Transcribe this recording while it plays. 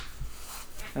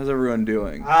How's everyone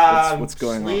doing? What's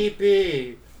going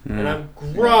sleepy, and I'm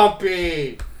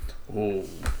grumpy. Oh.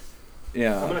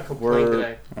 Yeah. I'm gonna complain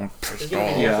today. This is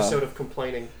gonna be the episode of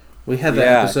complaining. We had the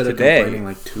episode of complaining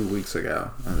like 2 weeks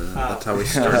ago. That's how we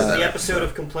started. This is the episode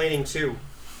of complaining too.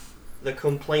 The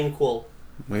complainquel.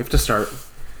 We have to start.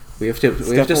 We have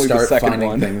to start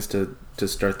finding things to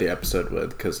start the episode with,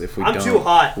 because if we don't, too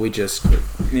hot. We just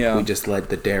let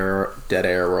the dead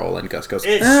air roll, and Gus goes,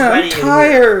 "It's sweaty. I'm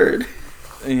tired."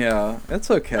 Yeah, that's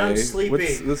okay. I'm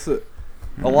sleepy.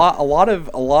 A lot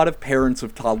of parents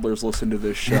of toddlers listen to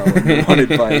this show and they want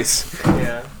advice.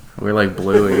 Yeah. We're like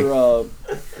Bluey.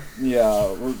 We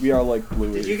are like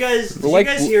Bluey. Did you guys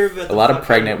hear about a lot of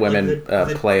pregnant women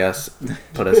play us,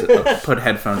 put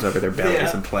headphones over their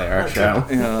bellies and play our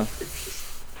show.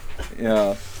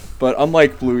 Yeah. But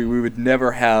unlike Bluey, we would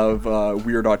never have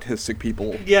weird autistic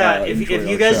people. Yeah, if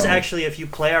you guys actually, if you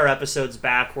play our episodes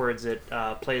backwards, it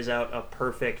plays out a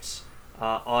perfect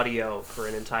audio for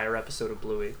an entire episode of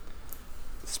Bluey.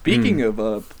 Speaking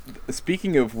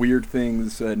of weird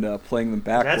things and playing them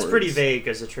backwards, that's pretty vague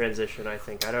as a transition. I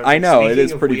think I know it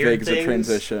is pretty vague as a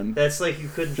transition. That's like you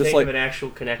couldn't think of an actual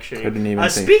connection. Couldn't even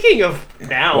think. Speaking of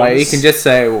nouns, well, you can just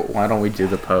say, "Why don't we do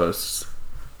the posts?"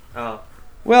 Oh.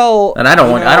 Well, and I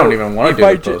don't even want to do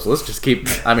the post. Let's just keep.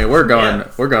 I mean, we're going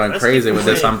crazy with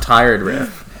this. I'm tired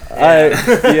riff.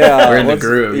 We're in the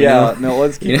groove.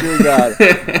 Let's keep doing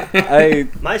that.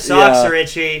 My socks are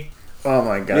itchy. Oh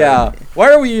my god. Yeah.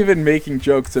 Why are we even making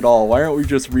jokes at all? Why aren't we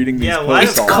just reading these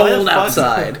posts? It's cold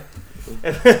outside.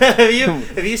 Have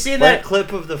you seen that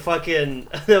clip of the fucking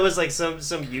that was like some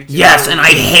YouTuber? Yes, and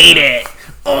I hate it.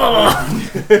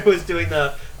 Oh. It was doing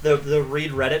the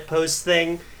read Reddit post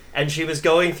thing. And she was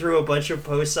going through a bunch of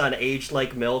posts on aged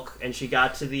like milk, and she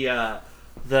got to the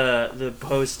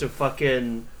post of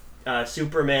fucking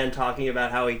Superman talking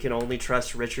about how he can only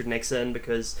trust Richard Nixon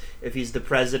because if he's the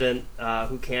president,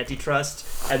 who can't he trust?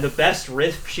 And the best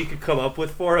riff she could come up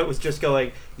with for it was just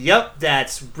going, "Yep,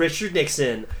 that's Richard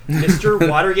Nixon, Mr.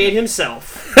 Watergate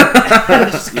himself."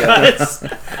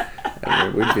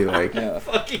 We'd be like,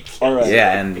 fucking all right,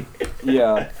 and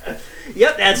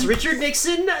yep, that's Richard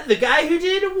Nixon, the guy who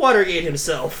did Watergate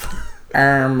himself.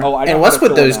 And what's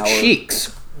with those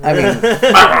cheeks? I mean,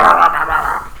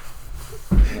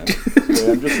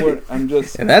 I'm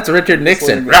just. And that's Richard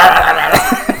Nixon.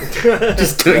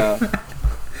 Just doing.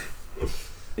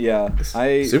 Yeah.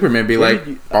 Superman be like,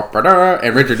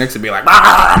 and Richard Nixon be like,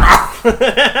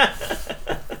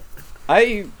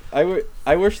 I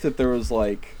wish that there was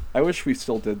like. I wish we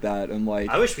still did that and like.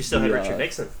 I wish we still had Richard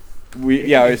Nixon. I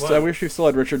wish we still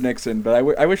had Richard Nixon, but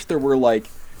I wish there were like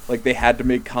they had to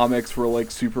make comics where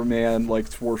like Superman like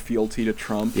swore fealty to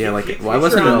Trump. Yeah, like why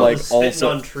wasn't it like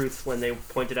also on Truth when they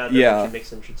pointed out that Richard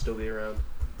Nixon should still be around?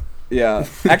 Yeah,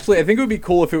 actually, I think it would be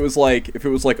cool if it was like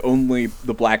only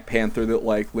the Black Panther that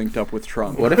like linked up with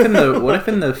Trump. What if in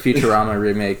the Futurama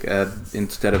remake,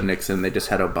 instead of Nixon, they just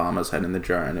had Obama's head in the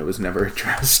jar and it was never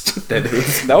addressed?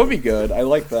 That would be good. I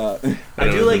like that. I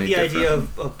do like the idea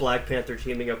of Black Panther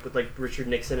teaming up with like Richard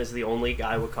Nixon as the only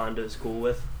guy Wakanda is cool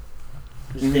with.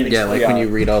 Yeah, like when you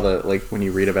read when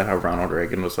you read about how Ronald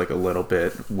Reagan was like a little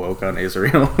bit woke on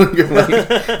Israel. You're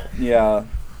like, yeah.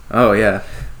 Oh yeah.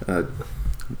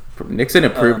 Nixon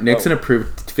approved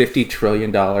 $50 trillion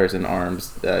in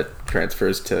arms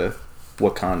transfers to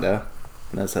Wakanda.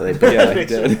 And that's how they did it. Yeah, they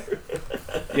did.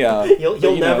 Yeah.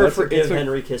 You'll never forgive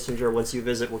Henry Kissinger once you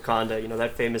visit Wakanda. You know,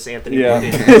 that famous Anthony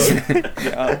Bourdain.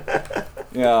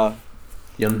 Yeah.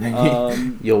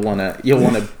 You'll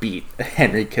wanna beat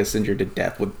Henry Kissinger to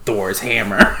death with Thor's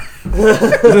hammer.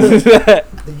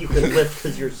 You can lift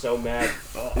because you're so mad.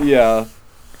 Oh. Yeah.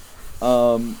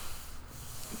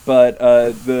 But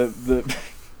the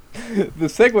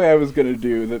segue I was gonna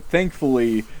do, that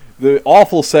thankfully the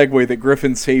awful segue that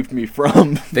Griffin saved me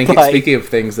from. Speaking of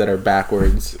things that are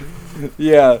backwards.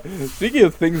 Yeah. Speaking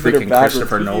of things that are backwards.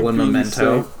 Christopher Nolan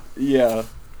Memento.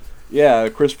 Yeah,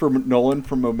 Christopher Nolan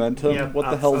from Memento. Yeah, what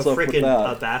the hell's up with that?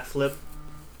 A backflip.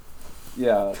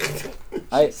 Yeah.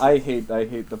 I hate the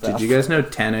backflip. Did you guys know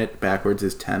Tenet backwards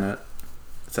is Tenet?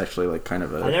 It's actually like kind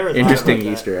of an interesting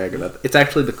Easter egg about that. It's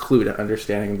actually the clue to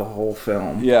understanding the whole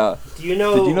film. Yeah. Did you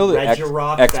know that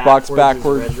Xbox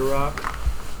backwards is Regirock?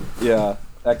 Yeah.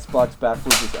 Xbox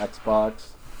backwards is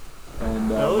Xbox.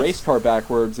 And race car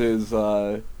backwards is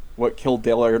what killed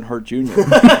Dale Earnhardt Jr.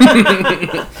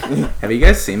 Have you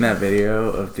guys seen that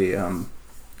video of the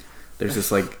there's this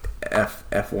like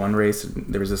F1 race.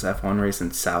 There was this F1 race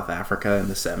in South Africa in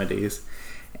the 70s,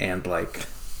 and like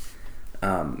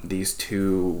these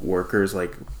two workers,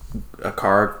 like a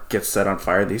car gets set on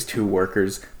fire. These two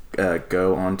workers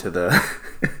go onto the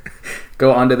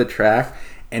go onto the track,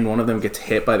 and one of them gets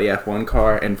hit by the F1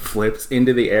 car and flips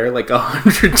into the air like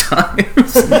 100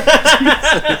 times.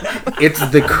 It's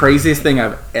the craziest thing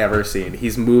I've ever seen.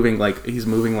 He's moving like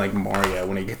Mario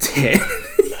when he gets hit.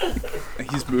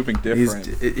 He's moving different.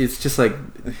 It's just like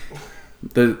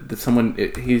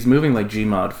he's moving like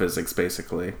Gmod physics,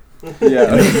 basically.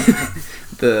 Yeah.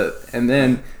 And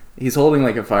then he's holding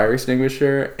like a fire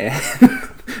extinguisher, and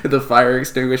the fire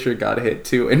extinguisher got hit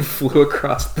too and flew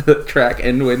across the track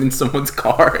and went in somene's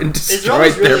car and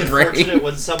destroyed really their brain. Unfortunate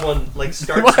when someone like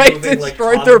starts Like, moving like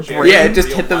destroyed Tom their and Jerry brain? Yeah, in it just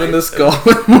real hit them in the life. skull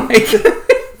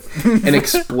and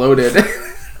exploded.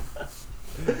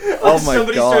 Oh my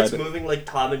Somebody God. starts moving like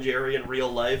Tom and Jerry in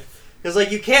real life. Because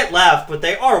like you can't laugh, but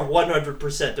they are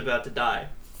 100% about to die.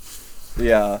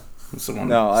 Yeah. Someone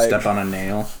No, step on a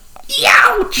nail.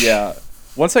 Ouch! Yeah.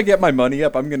 Once I get my money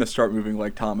up, I'm gonna start moving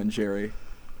like Tom and Jerry.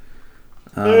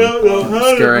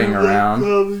 Scurrying around.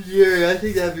 Tom and Jerry, I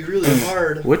think that'd be really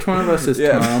hard. Which one of us is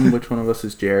Yeah. Tom? Which one of us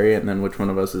is Jerry? And then which one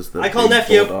of us is the I call big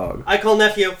nephew. bulldog? I call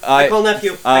nephew. I call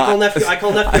nephew. I call nephew. I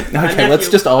call nephew. I'm Okay, nephew. let's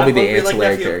just all be I'm the hungry like ancillary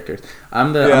nephew. characters.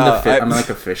 I'm Yeah, like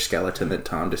a fish skeleton that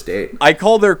Tom just ate. I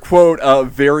call their quote a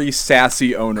very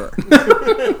sassy owner.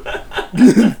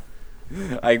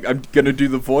 I'm gonna do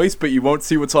the voice, but you won't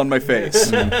see what's on my face.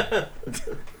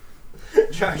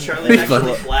 Charlie's It'd be actually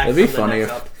fun- black it'd be from the funny neck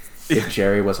if- up. If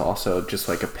Jerry was also just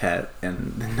like a pet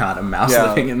and not a mouse Yeah.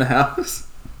 living in the house.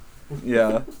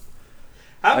 Yeah.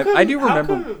 How come, I do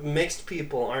remember- How come mixed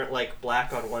people aren't like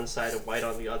black on one side and white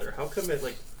on the other? How come it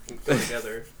like go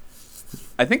together?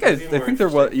 I think That'd be more there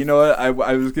was. interesting. You know what? I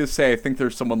was gonna say I think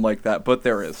there's someone like that, but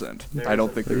there isn't. There I don't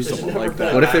isn't. think there's There's someone never like been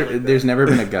that. a What if guy like there's that. never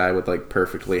been a guy with like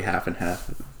perfectly half and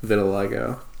half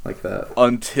vitiligo like that?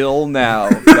 Until now,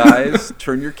 guys,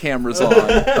 turn your cameras on.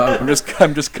 I'm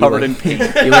just covered in pink.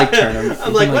 You like turn him.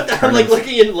 I'm like, what the, I'm like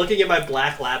looking at my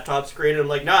black laptop screen, and I'm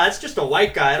like, nah, that's just a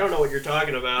white guy. I don't know what you're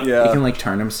talking about. You Yeah. can like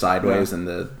turn him sideways, and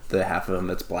the half of him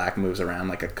that's black moves around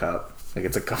like a cup, like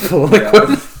it's a cup full of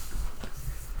liquid.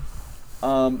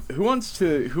 Who wants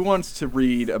to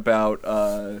read about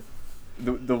the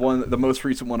most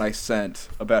recent one I sent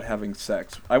about having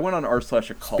sex? I went on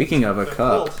r/occult. Speaking of a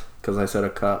cup, Occult. because I said a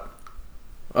cup.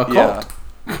 A cult. Yeah.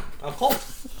 A cult.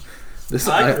 This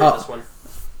I can read this one.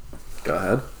 Go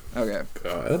ahead. Okay. Go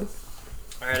ahead.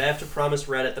 All right, I have to promise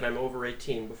Reddit that I'm over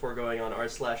 18 before going on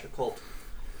r/occult.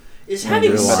 Is Well,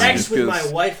 having you're lying. sex with my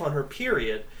Because- wife on her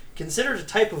period considered a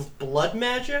type of blood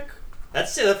magic? That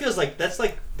feels like that's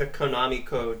like the Konami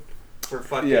code for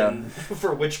fucking Yeah.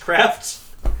 for witchcraft.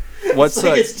 What's It's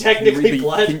like it's can you read technically the-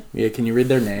 blood. Yeah, can you read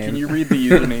their name? Can you read the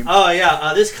username? Oh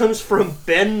yeah, this comes from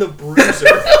Ben the Bruiser.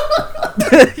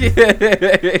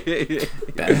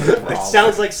 It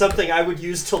sounds like something I would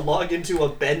use to log into a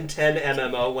Ben 10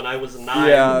 MMO when I was 9.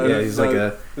 Yeah. Yeah, he's like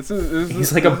a This like a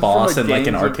is from boss in like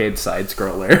an Games of- arcade side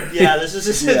scroller. Yeah, this is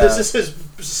his, Yeah. this is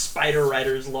his Spider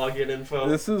Riders login info.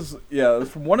 This is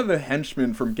from one of the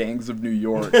henchmen from Gangs of New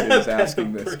York is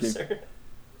asking Ben the this. Bruiser.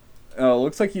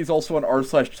 Looks like he's also on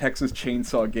r/Texas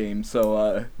Chainsaw Game. So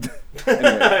anyway,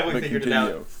 We but figured it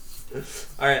continue.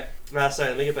 Alright, sorry,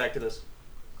 let me get back to this.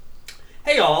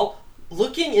 Hey all,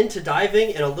 looking into diving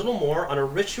in a little more on a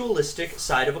ritualistic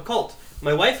side of occult.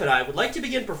 My wife and I would like to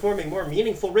begin performing more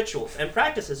meaningful rituals and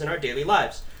practices in our daily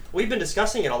lives. We've been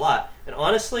discussing it a lot, and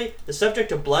honestly, the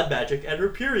subject of blood magic and her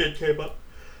period came up.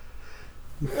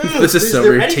 This is so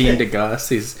there routine anything- to Gus.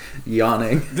 He's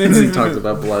yawning as he talks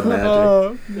about blood magic.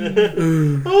 Oh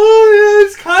yeah,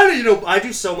 it's kind of, I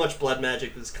do so much blood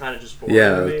magic that's kind of just boring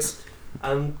Yeah, to me. it's-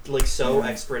 I'm like so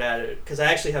expert at it because I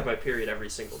actually have my period every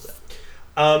single day.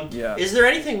 Yeah. Is there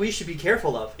anything we should be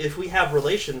careful of if we have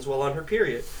relations while on her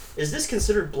period? Is this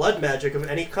considered blood magic of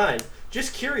any kind?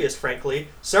 Just curious, frankly.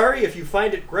 Sorry if you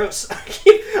find it gross.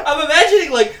 I'm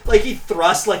imagining like he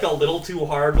thrusts like a little too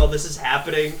hard while this is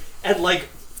happening, and like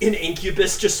an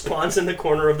incubus just spawns in the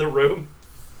corner of the room.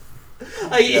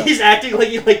 Like Yeah. he's acting like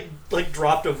he like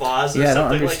dropped a vase or Yeah, I don't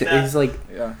something like understand. that. He's like,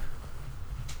 Yeah.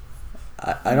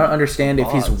 I don't understand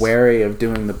if he's Odds. wary of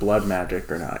doing the blood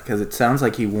magic or not, because it sounds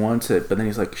like he wants it, but then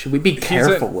he's like, should we be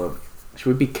careful of? Should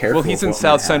we be careful? Well, he's of in what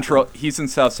South might Central. He's in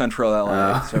South Central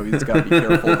LA, Oh. so he's got to be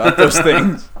careful about those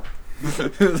things.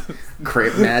 happen?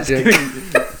 Crypt magic.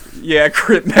 Yeah,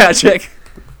 crypt magic.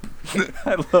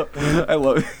 I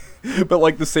love. But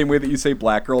like the same way that you say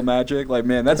black girl magic, like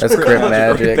man, that's crypt crypt magic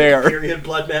right magic. there. Period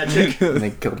blood magic. And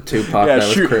they killed Tupac. Yeah,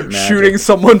 that was crypt magic. shooting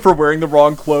someone for wearing the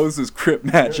wrong clothes is crypt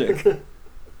magic.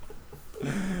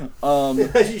 You're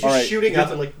just all right. shooting up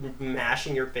and like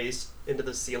mashing your face into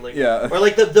the ceiling. Yeah. Or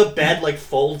like the bed like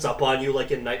folds up on you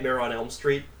like in Nightmare on Elm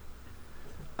Street.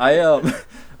 I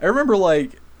remember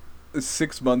like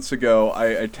 6 months ago,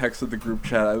 I texted the group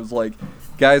chat. I was like,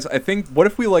 guys, I think, what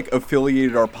if we, like,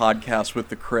 affiliated our podcast with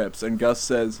the Crips? And Gus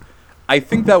says, I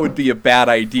think that would be a bad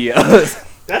idea.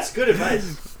 That's good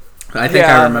advice. I think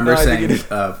I remember saying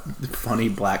funny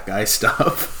black guy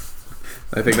stuff.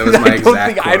 I think that was my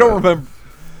exact quote.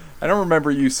 I don't remember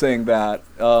you saying that.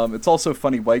 It's also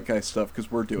funny white guy stuff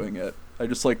because we're doing it. I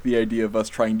just like the idea of us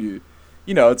trying to,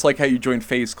 it's like how you join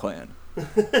FaZe Clan.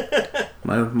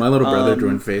 My little brother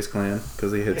joined FaZe Clan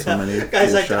because he hit so many guys.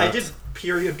 cool I shots. did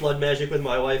period blood magic with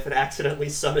my wife and accidentally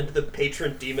summoned the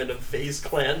patron demon of FaZe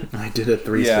Clan. I did a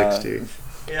 360.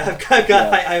 Yeah, I've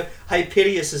got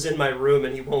Hyperius is in my room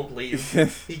and he won't leave.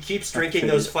 He keeps drinking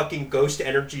those fucking ghost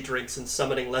energy drinks and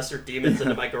summoning lesser demons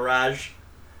into my garage.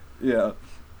 Yeah.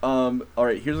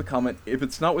 Alright, here's a comment. If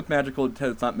it's not with magical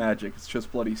intent, it's not magic. It's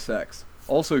just bloody sex.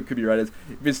 Also, it could be right as,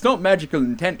 if it's not magical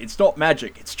intent, it's not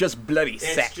magic. It's just bloody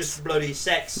sex. It's just bloody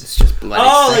sex. It's just bloody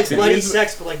sex. Like bloody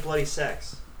sex, but like bloody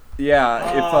sex.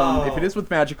 Yeah, if it is with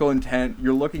magical intent,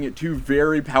 you're looking at two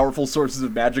very powerful sources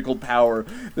of magical power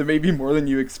that may be more than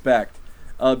you expect.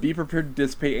 Be prepared to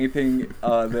dissipate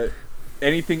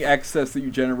anything excess that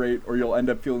you generate, or you'll end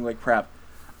up feeling like crap.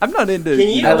 I'm not into. Can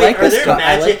you? I like are this there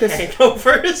magic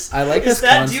hangovers? I like this Do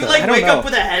concept. you like I don't wake know. up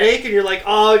with a headache and you're like,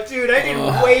 oh, dude, I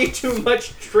did way too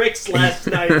much tricks last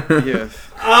night. Yeah.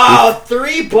 Oh,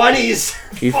 3 bunnies.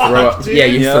 You Fuck, throw up, dude. yeah,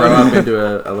 you throw up into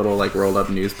a little like rolled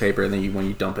up newspaper, and then when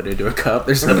you dump it into a cup,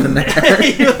 there's nothing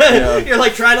there. You're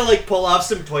like trying to like pull off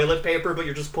some toilet paper, but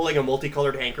you're just pulling a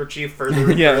multicolored handkerchief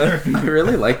further and further. I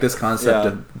really like this concept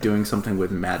of doing something with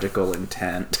magical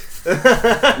intent.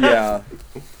 Yeah.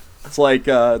 It's like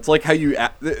how you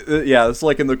it's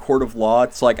like in the court of law.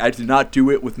 It's like I did not do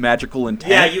it with magical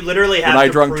intent. Yeah, you literally have When I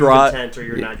to drunk prove draw- intent or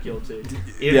you're not guilty.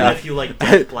 Even if you like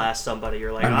death blast somebody,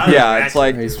 you're like, It's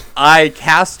like I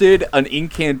casted an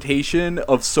incantation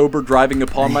of sober driving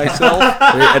upon myself,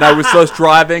 and I was thus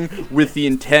driving with the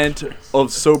intent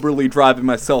of soberly driving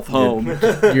myself home.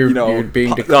 You're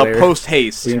being declared post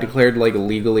haste. being declared like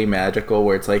legally magical,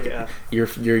 where it's like you're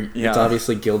it's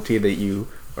obviously guilty that you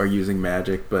are using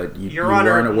magic, but you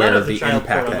weren't aware of the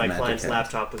impact on that my magic client's had.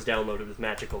 laptop was downloaded with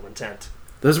magical intent.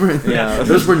 Those were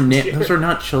those were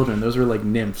not children. Those were like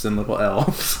nymphs and little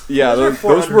elves. Yeah,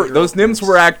 those nymphs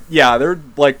were they're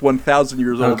like 1,000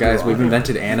 years old. Oh, guys, we've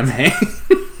invented anime.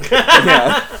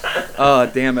 Yeah. Oh,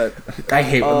 damn it. I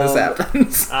hate when this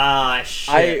happens. Ah,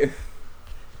 shit.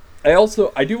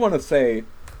 I do want to say,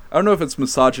 I don't know if it's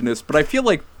misogynist, but I feel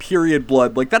like period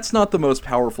blood, like that's not the most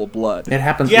powerful blood. It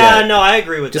happens. Yeah, no, I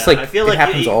agree with just that. like I feel it like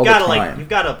happens all the gotta time. you've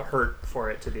got to hurt for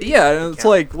it to be. Yeah, and it's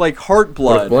like heart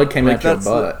blood. But if blood came out your that's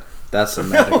butt, that's some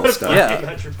magical stuff.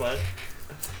 Yeah. Out your butt.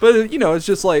 But it's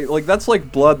just like that's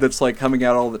like blood that's like coming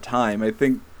out all the time. I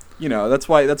think that's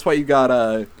why you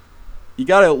gotta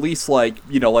at least like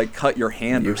cut your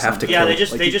hand. You or have to something. Yeah,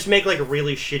 kill. they just make like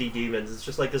really shitty demons. It's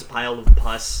just like this pile of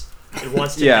pus. It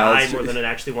wants to die more than it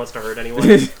actually wants to hurt anyone.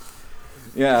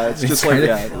 Yeah, it's just like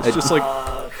it's just like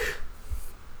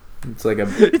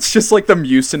it's just like the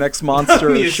Mucinex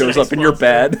monster that shows up in your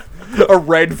bed. A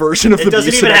red version of the Mucinex monster.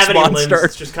 It doesn't even have any limbs.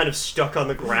 It's just kind of stuck on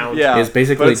the ground. Yeah, it's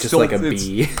basically just like a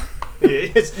bee.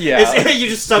 You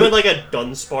just summon like a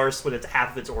Dunsparce with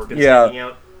half of its organs hanging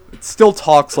out. It still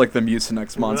talks like the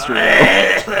Mucinex monster.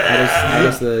 How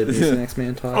does the Mucinex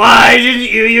man talk? Why didn't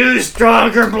you use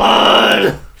stronger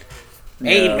blood?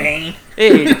 Hey, man.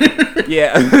 Hey,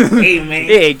 yeah. Hey, man.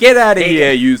 Hey, get out of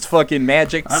here, you fucking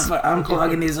magics. I'm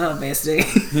clogging these up, bestie.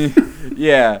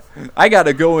 Yeah, I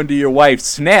gotta go into your wife's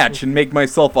snatch and make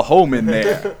myself a home in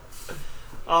there.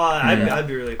 I'd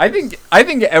be really pissed. I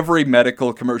think every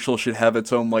medical commercial should have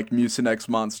its own like Mucinex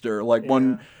monster, like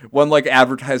one like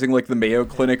advertising like the Mayo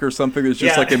Clinic or something. There's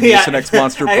just like a Mucinex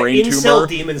monster brain tumor.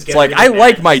 It's like I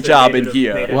like my job in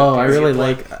here. Well, I really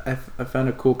I found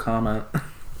a cool comment.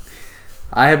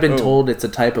 I have been told it's a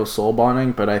type of soul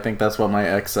bonding, but I think that's what my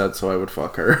ex said, so I would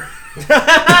fuck her.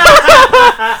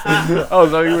 Oh,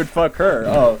 so you would fuck her?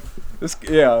 Oh, this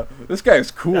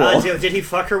guy's cool. Did he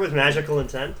fuck her with magical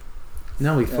intent?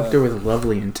 No, he fucked her with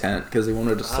lovely intent because he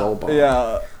wanted to soul bond.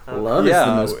 Yeah, love is the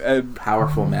most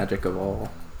powerful magic of all.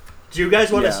 Do you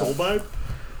guys want a soul bond?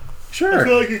 Sure. I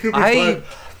feel like it could be fun.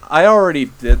 I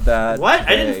already did that. What?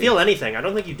 I didn't feel anything. I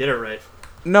don't think you did it right.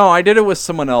 No, I did it with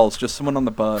someone else, just someone on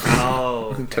the bus.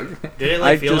 Oh. Did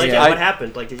it feel like that? What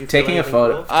happened? Like, did you taking a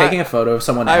photo? Cool? Taking a photo of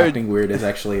someone acting weird is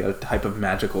actually a type of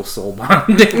magical soul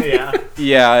bonding. Yeah.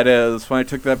 Yeah, it is. When I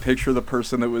took that picture of the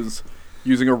person that was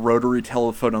using a rotary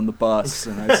telephone on the bus,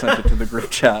 and I sent it to the group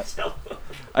chat.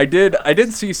 I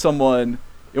did see someone.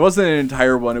 It wasn't an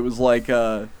entire one. It was like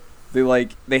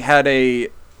they had a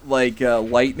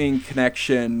lightning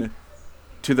connection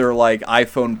to their like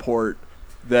iPhone port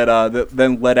that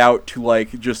then led out to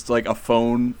like just like a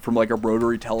phone from like a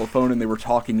rotary telephone, and they were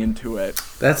talking into it.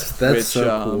 That's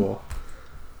so cool.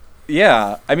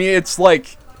 Yeah, I mean, it's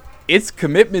like it's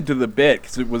commitment to the bit,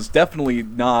 because it was definitely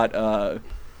not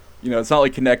it's not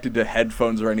like connected to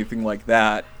headphones or anything like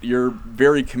that. You're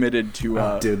very committed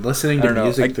to dude, listening to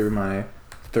music through my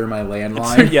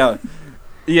landline.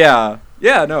 yeah,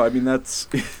 no, I mean, that's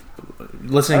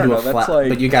listening to a flat, like,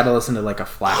 but you gotta listen to like a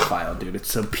FLAC file, dude.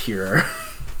 It's so pure.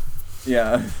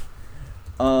 Yeah.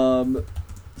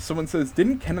 Someone says,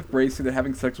 didn't Kenneth Bray say that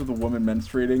having sex with a woman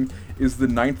menstruating is the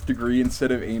 9th degree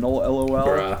instead of anal? LOL.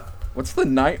 Bruh. What's the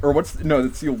that's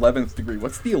the 11th degree.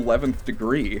 What's the 11th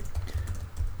degree?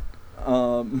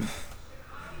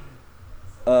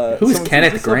 Who's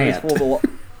Kenneth Grant?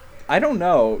 I don't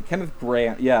know. Kenneth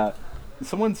Grant. Yeah.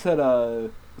 Someone said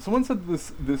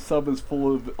this sub is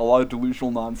full of a lot of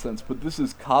delusional nonsense, but this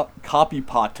is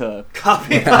copypata.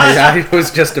 Copypata. I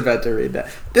was just about to read that.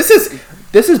 This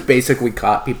is basically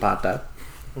copypata.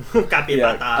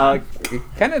 Copypata.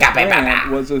 Kenneth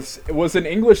Grant was an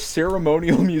English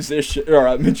ceremonial musician or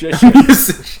a magician.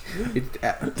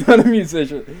 Not a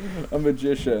musician, a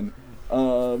magician.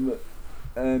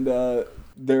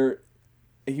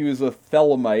 He was a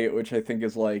Thelemite, which I think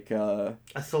is like a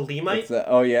Thelemite.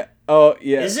 Oh yeah.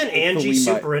 Isn't Angie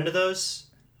super into those?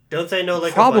 Don't they know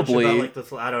like probably a bunch about like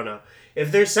the? I don't know.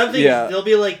 If there's something, they'll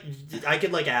be like, I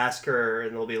could like ask her,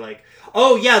 and they'll be like,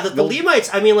 oh yeah, the Thelemites.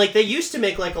 I mean, like they used to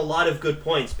make like a lot of good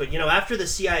points, but after the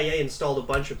CIA installed a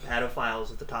bunch of pedophiles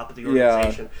at the top of the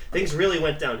organization, things really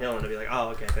went downhill, and I'd be like, oh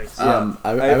okay, thanks.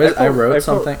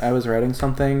 I was writing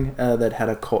something that had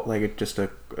a cult,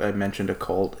 I mentioned a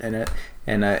cult in it,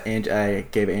 and I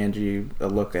gave Angie a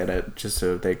look at it just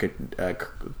so they could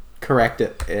correct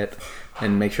it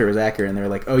and make sure it was accurate, and they were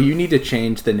like, oh, you need to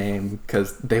change the name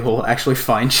because they will actually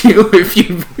find you if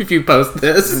you post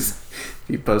this. If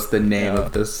you post the name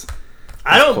of this.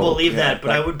 I don't believe that, but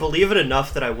I would believe it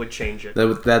enough that I would change it. That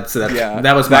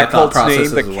was my thought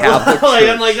process as well.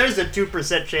 I'm like, there's a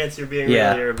 2% chance you're being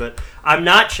real here, but I'm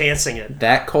not chancing it.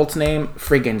 That cult's name,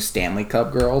 friggin' Stanley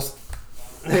Cup Girls.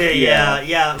 Yeah,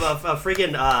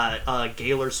 friggin'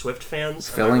 Gaylor Swift fans.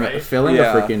 Filling a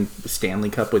freaking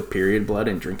Stanley Cup with period blood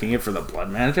and drinking it for the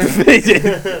blood manager.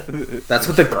 That's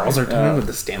what the girls are doing with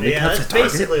the Stanley Cups. Yeah, that's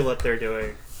basically what they're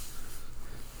doing.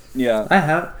 Yeah, I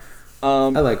have. I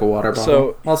like a water bottle.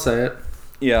 So, I'll say it.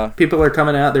 Yeah, people are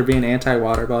coming out. They're being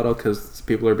anti-water bottle because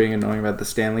people are being annoying about the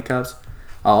Stanley Cups.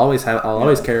 I'll always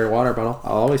carry a water bottle.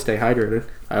 I'll always stay hydrated.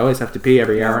 I always have to pee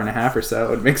every hour and a half or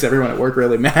so. It makes everyone at work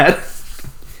really mad.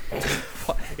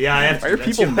 Yeah, I have to. Why are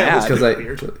people mad?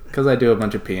 Because I do a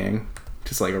bunch of peeing,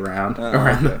 just like around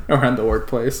the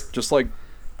workplace. Just like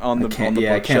on the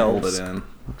I can't hold it in.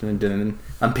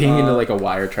 I'm peeing into like a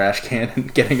wire trash can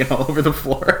and getting it all over the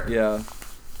floor. Yeah.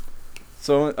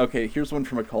 So okay, here's one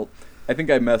from a cult. I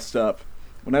think I messed up.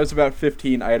 When I was about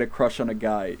 15, I had a crush on a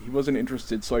guy. He wasn't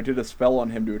interested, so I did a spell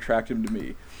on him to attract him to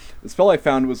me. The spell I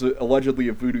found was allegedly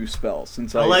a voodoo spell.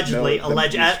 Since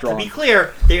to be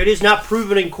clear, it is not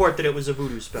proven in court that it was a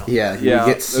voodoo spell. Yeah, you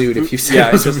get sued if you say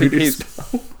it was a voodoo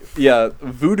spell. Yeah,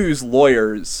 voodoo's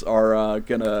lawyers are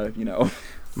gonna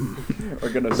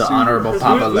the sue. Honorable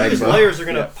Papa Legba. Voodoo's lawyers are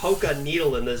gonna poke a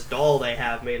needle in this doll they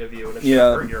have made of you, and it's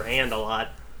gonna hurt your hand a lot.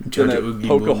 Gonna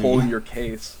poke a hole in your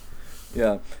case.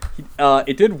 Yeah.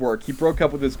 It did work. He broke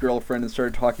up with his girlfriend and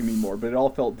started talking to me more, but it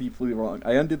all felt deeply wrong.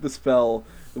 I undid the spell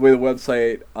the way the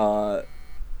website on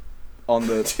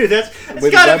the... Dude, that's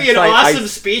gotta be an awesome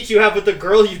speech you have with the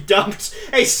girl you dumped.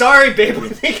 Hey, sorry, babe, I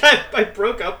think I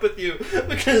broke up with you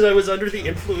because I was under the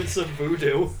influence of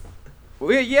voodoo.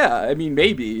 Well, yeah, I mean,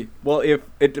 maybe. Well, if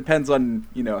it depends on,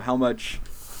 how much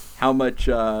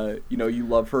you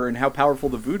love her and how powerful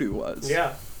the voodoo was.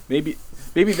 Yeah.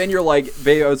 Maybe then you're like,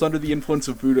 babe, I was under the influence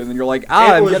of voodoo, and then you're like,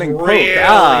 I'm getting poked.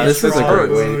 This is a great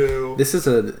way. This is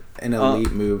an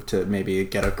elite move to maybe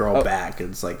get a girl back.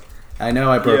 It's like, I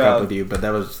know I broke up with you, but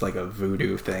that was like a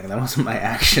voodoo thing. That wasn't my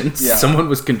actions. Yeah. Someone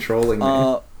was controlling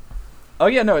me.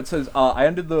 It says, I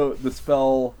undid the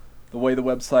spell the way the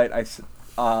website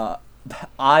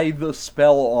the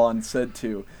spell on said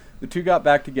to. The two got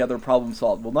back together, problem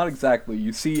solved. Well, not exactly.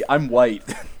 You see, I'm white.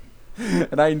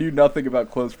 And I knew nothing about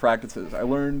closed practices. I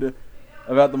learned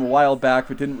about them a while back,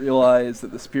 but didn't realize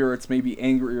that the spirits may be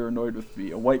angry or annoyed with me.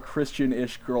 A white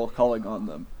Christian-ish girl calling on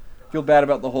them. I feel bad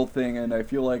about the whole thing, and I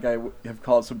feel like I have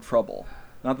caused some trouble.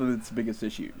 Not that it's the biggest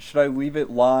issue. Should I leave it,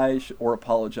 lie, or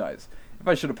apologize? If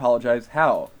I should apologize,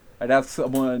 how? I'd ask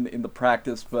someone in the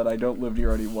practice, but I don't live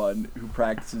near anyone who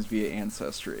practices via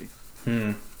ancestry.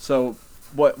 So...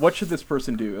 what should this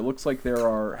person do? It looks like there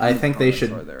are. I think they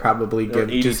should probably give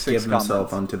themselves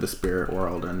comments onto the spirit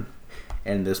world and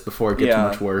end this before it gets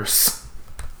much worse.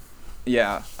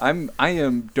 Yeah, I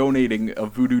am donating a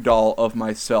voodoo doll of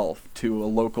myself to a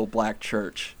local black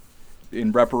church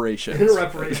in reparations.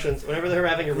 Whenever they're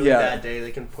having a really bad day,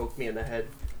 they can poke me in the head.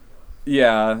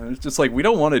 Yeah, it's just like, we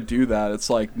don't want to do that. It's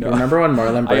like, no. Remember when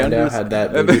Marlon Brando had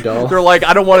that voodoo doll? They're like,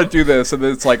 I don't want to do this. And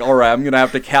then it's like, all right, I'm going to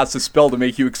have to cast a spell to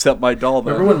make you accept my doll,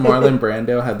 then. Remember when Marlon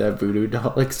Brando had that voodoo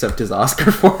doll accept his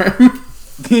Oscar for him?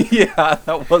 Yeah,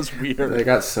 that was weird. They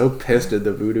got so pissed at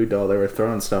the voodoo doll, they were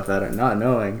throwing stuff at it, not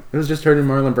knowing. It was just hurting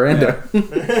Marlon Brando.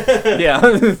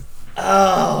 Yeah.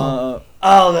 Oh,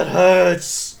 that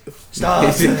hurts. Stop.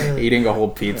 He's eating a whole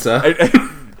pizza. I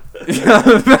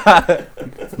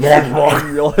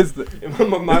realized that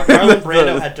Marlon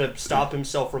Brando had to stop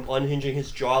himself from unhinging his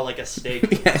jaw like a steak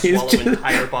and swallow an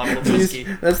entire bottle of whiskey.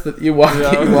 You walk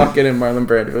in and Marlon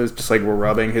Brando was just like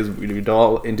rubbing his voodoo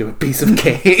doll into a piece of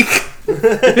cake.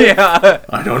 Yeah.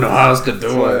 I don't know how else to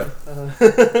do it.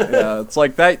 Yeah, it's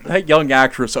like that young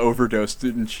actress overdosed,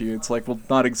 didn't she? It's like, well,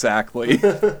 not exactly.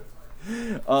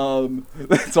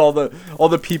 That's all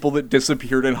the people that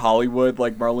disappeared in Hollywood,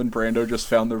 like Marlon Brando just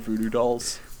found their voodoo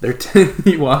dolls.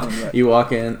 You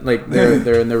walk in, like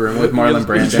they're in the room with Marlon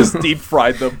Brando. He just deep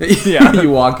fried them. Yeah.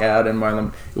 You walk in and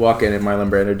Marlon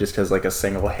Brando just has like a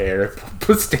single hair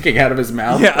sticking out of his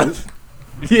mouth. Yeah.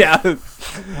 Yeah.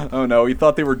 Oh no, he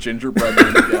thought they were gingerbread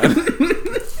men again.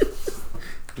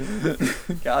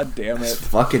 God damn it.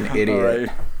 Fucking idiot.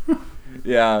 Right.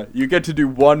 Yeah, you get to do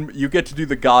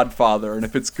the Godfather, and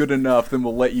if it's good enough, then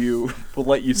we'll let you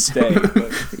stay.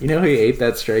 But. You know he ate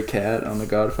that stray cat on The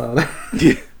Godfather?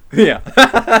 Yeah.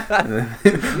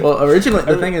 Well,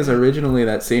 originally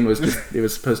that scene was it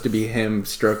was supposed to be him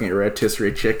stroking a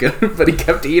rotisserie chicken, but he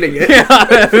kept eating it.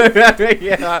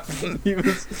 Yeah.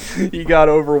 He got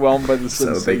overwhelmed by the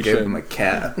sensation. So they gave him a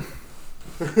cat.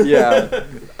 Yeah.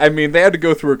 I mean, they had to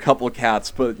go through a couple of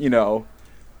cats, but you know,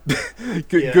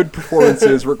 good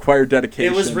performances require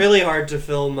dedication. It was really hard to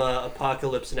film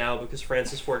Apocalypse Now because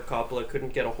Francis Ford Coppola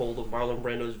couldn't get a hold of Marlon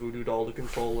Brando's voodoo doll to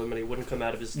control him, and he wouldn't come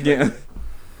out of his trailer. Yeah.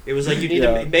 It was like, you need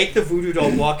to make the voodoo doll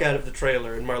walk out of the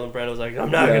trailer, and Marlon Brando was like, I'm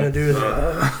not going to do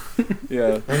that.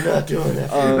 Yeah. I'm not doing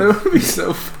that. That would be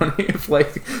so funny if,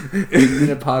 like, in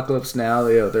Apocalypse Now,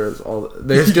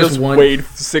 there's just one... weighed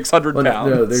 600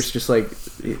 pounds. No, there's just, like,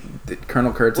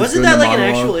 Colonel Kurtz is Wasn't doing that, the like,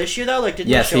 monologue. an actual issue, though? Like,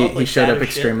 yes, he showed up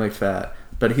extremely fat.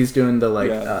 But he's doing the,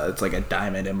 like, it's like a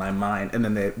diamond in my mind. And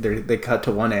then they cut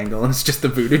to one angle, and it's just the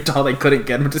voodoo doll. They couldn't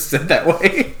get him to sit that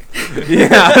way.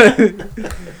 Yeah.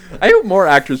 I hope more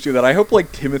actors do that. I hope,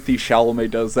 like, Timothée Chalamet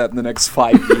does that in the next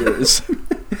 5 years.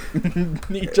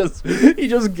 he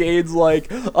just gains,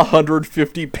 like,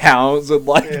 150 pounds and,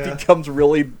 like, becomes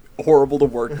really horrible to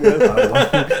work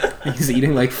with. He's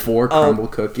eating, like, 4 crumble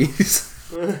cookies.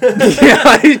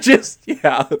 Just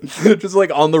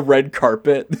like on the red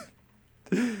carpet.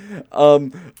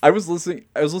 I was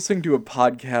listening to a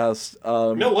podcast.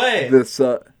 No way.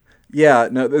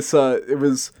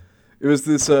 It was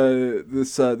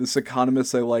this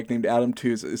economist I like named Adam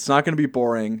Tooze. It's not going to be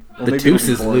boring. Well, the Tooze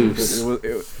is loose.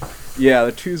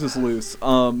 The Tooze is loose.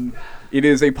 It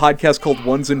is a podcast called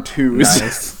Ones and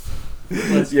Twos.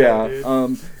 Nice.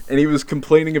 And he was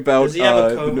complaining about. Does he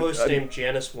have a co-host named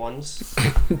Janice Ones?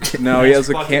 No, he has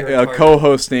a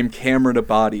co-host named Cameron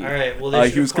Abadi. All right. Well,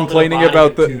 he was complaining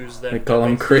about They call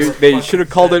him Chris. They should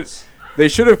have called it. They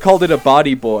should have called it a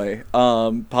Body Boy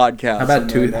podcast.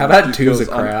 How about Two's a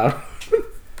crowd?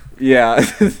 Yeah.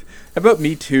 How about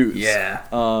Me Too's? Yeah.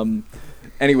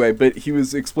 Anyway, but he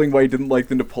was explaining why he didn't like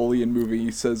the Napoleon movie.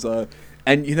 He says,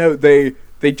 and you know,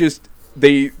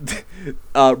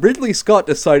 Ridley Scott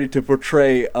decided to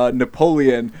portray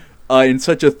Napoleon in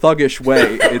such a thuggish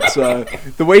way. It's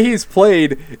the way he's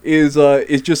played is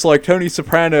just like Tony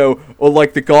Soprano or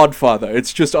like The Godfather.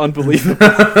 It's just unbelievable.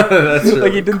 That's really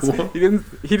like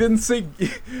he didn't say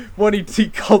when he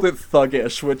called it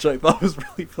thuggish, which I thought was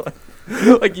really funny.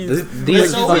 Like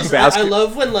I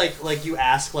love when like you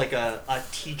ask like a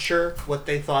teacher what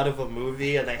they thought of a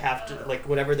movie, and they have to, like,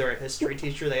 whenever they're a history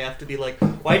teacher, they have to be like,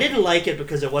 well, I didn't like it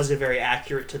because it wasn't very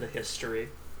accurate to the history.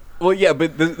 Well, yeah,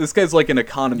 but this guy's like an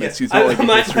economist. Yeah. He's not like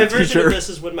my a history version teacher. of this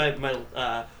is when my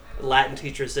Latin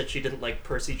teacher said she didn't like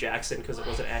Percy Jackson because it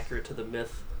wasn't accurate to the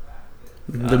myth.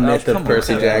 The myth of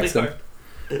Percy Jackson.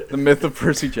 The myth of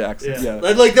Percy Jackson. Yeah.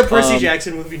 Like the Percy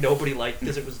Jackson movie nobody liked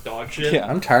because it was dog shit. Yeah.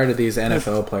 I'm tired of these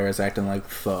NFL players acting like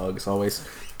thugs, always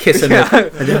kissing,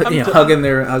 hugging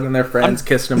their friends,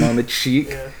 kissing them on the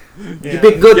cheek. Yeah. You've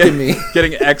been good to me.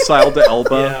 Getting exiled to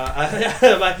Elba.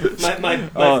 Yeah,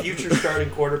 my future starting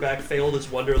quarterback failed his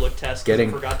Wonderlook test because he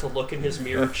forgot to look in his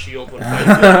mirrored shield when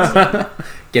fighting.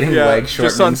 Getting leg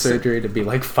shortening surgery to be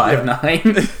like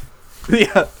 5'9".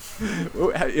 Yeah.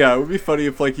 Yeah, it would be funny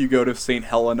if, like, you go to St.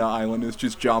 Helena Island, it's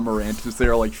just John Morant is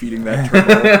there, like, feeding that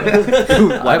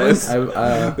turtle.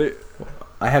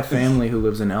 I have family who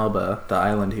lives in Elba, the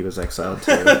island he was exiled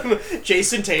to.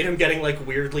 Jason Tatum getting, like,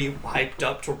 weirdly hyped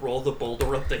up to roll the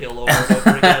boulder up the hill over and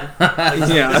over again. Like, this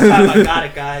time I got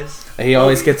it, guys. He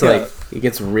always gets, he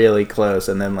gets really close,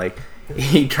 and then, like,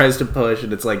 he tries to push,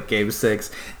 and it's like game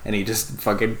 6, and he just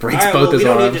fucking breaks both his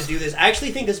arms. We don't need to do this. I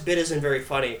actually think this bit isn't very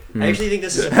funny. I actually think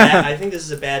this is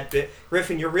a bad bit.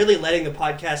 Griffin, you're really letting the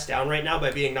podcast down right now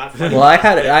by being not funny. Well, I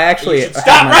actually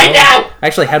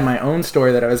had my own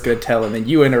story that I was going to tell, and then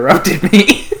you interrupted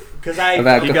me. Because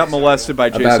he got molested by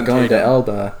Jason about going Tatum. to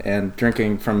Elba and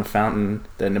drinking from a fountain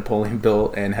that Napoleon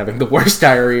built and having the worst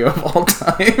diarrhea of all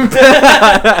time.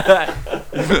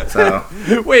 So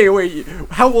wait,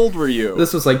 how old were you?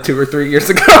 This was like 2 or 3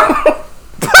 years ago.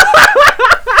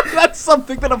 That's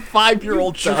something that a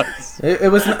 5-year-old does.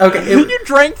 It wasn't okay. You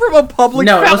drank from a public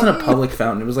fountain? No, it wasn't a public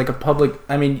fountain. It was like a public.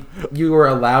 I mean, you were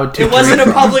allowed to. It wasn't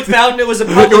a public fountain. It was a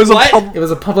public. It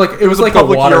was a public. It was like a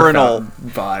water urinal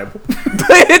vibe.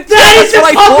 That is a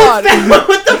public fountain.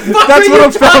 What the fuck are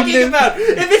you talking about?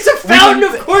 If it's a fountain,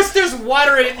 of course there's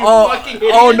water in it. You fucking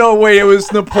idiot. Oh no! Wait, it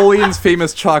was Napoleon's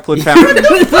famous chocolate fountain.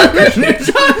 It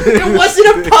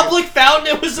wasn't a public fountain.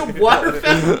 It was a water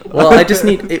fountain. Well, I just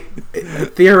need it.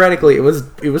 Theoretically, it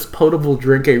was potable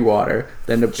drinking water.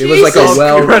 Then it was like a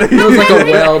well. It was like a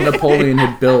well Napoleon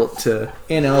had built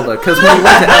in Elba. Because when he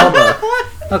went to Elba,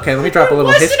 okay, let me drop a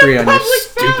little history on your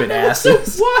stupid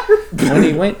asses. When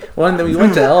we went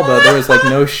to Elba, there was like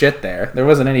no shit there. There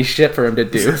wasn't any shit for him to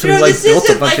do. So he like built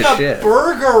a bunch of shit. It's like a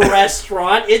burger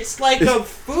restaurant. It's like a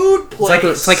food place.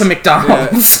 It's like a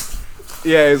McDonald's.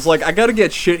 Yeah, it's like, I gotta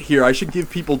get shit here. I should give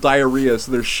people diarrhea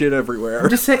so there's shit everywhere. I'm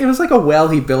just saying, it was like a well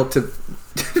he built to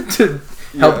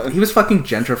help. Yeah. He was fucking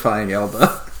gentrifying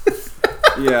Elba.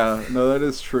 Yeah, no, that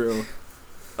is true.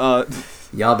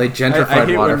 Yeah, they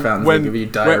gentrified water fountains. They give you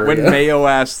diarrhea. When Mayo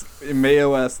asked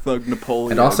Thug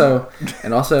Napoleon.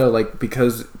 And also, like,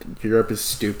 because Europe is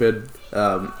stupid,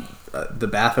 the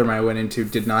bathroom I went into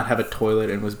did not have a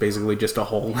toilet and was basically just a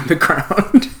hole in the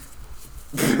ground.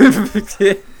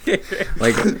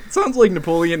 Like, sounds like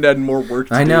Napoleon had more work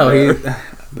to do. I know.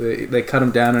 They cut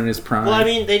him down in his prime. Well, I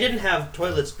mean, they didn't have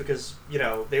toilets because,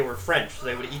 they were French, so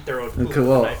they would eat their own food with a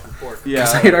knife and fork. Yeah,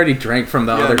 because I had already drank from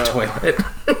the other toilet.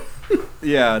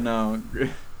 Yeah, no.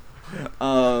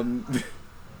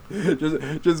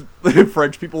 Just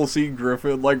French people seeing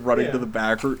Griffin like running to the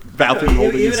bathroom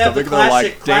holding his stomach. They're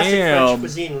like, "Damn!" French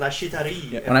cuisine, la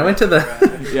chitarie. When I went to the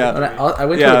I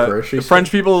went to a grocery store. French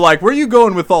people are like, "Where are you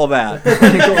going with all that?"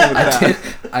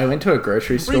 I went to a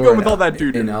grocery store. Where are you going with all that,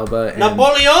 dude? In Elba.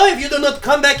 Napoleon, if you do not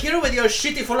come back here with your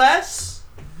shitty full ass.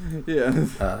 Yeah.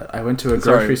 I went to a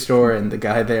grocery store and the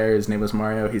guy there, his name was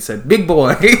Mario. He said, "Big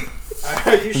boy."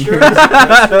 Are you sure it was a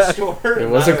grocery store? It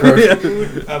was a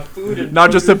grocery store. Food and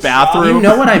not just a bathroom. You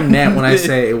know what I meant when I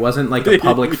say it wasn't like a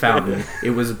public fountain.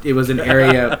 It was an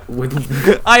area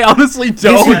with. I honestly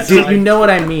don't. Yes, you know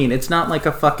what I mean. It's not like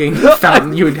a fucking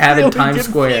fountain you would have in Times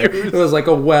Square. It was like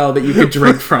a well that you could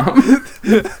drink from.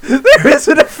 There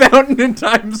isn't a fountain in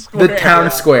Times Square. The town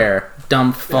square.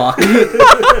 Dumb fuck.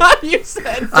 You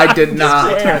said I did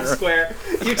not. Times Square.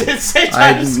 You did say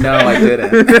Times Square. No, I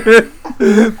didn't.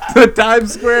 The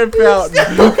Times Square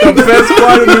fountain. The best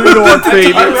part of New York,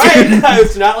 baby. Right.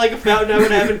 It's not like a fountain I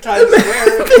would have in Times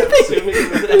Square.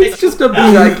 It's just a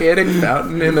gigantic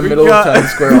fountain in the middle of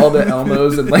Times Square. All the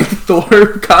Elmos and like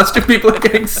Thor costume people are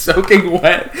getting soaking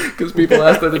wet because people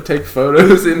ask them to take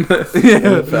photos in the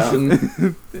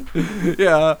fountain.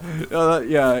 Yeah.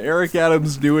 Eric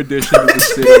Adams' new addition to the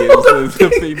city is the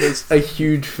famous, a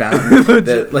huge fountain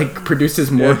that like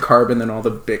produces more carbon than all the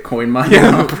Bitcoin mining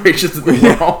operations in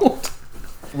the world.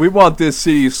 We want this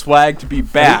city swag to be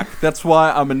back. That's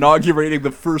why I'm inaugurating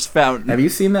the first fountain. Have you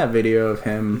seen that video of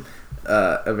him,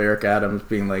 of Eric Adams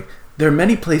being like, there are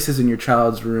many places in your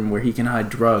child's room where he can hide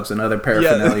drugs and other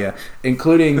paraphernalia,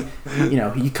 including,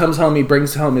 he comes home, he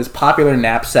brings home his popular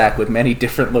knapsack with many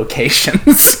different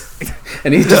locations.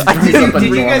 And he's just did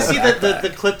you guys see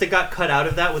the clip that got cut out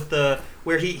of that with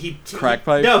where he crack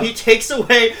pipe? No, he takes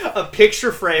away a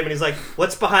picture frame and he's like,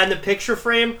 "What's behind the picture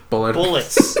frame?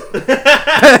 Bullets."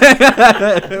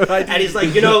 And he's like,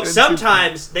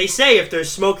 sometimes they say if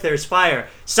there's smoke, there's fire.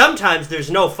 Sometimes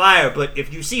there's no fire, but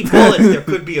if you see bullets, there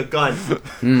could be a gun.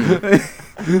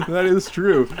 That is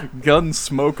true. Guns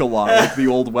smoke a lot, like the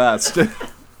Old West.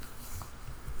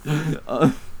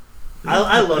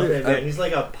 I love him, man. He's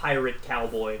like a pirate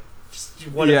cowboy. Just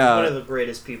one of the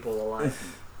greatest people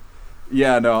alive.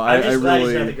 Yeah, no, I'm just glad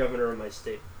really... he's not the governor of my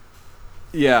state.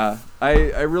 Yeah,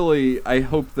 I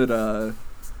hope that,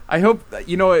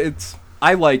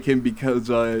 I like him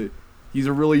because, he's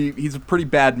a pretty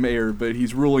bad mayor, but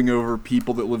he's ruling over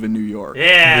people that live in New York.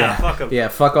 Yeah. Fuck him. Yeah,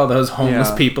 fuck all those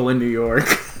homeless people in New York.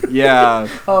 Yeah.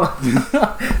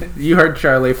 You heard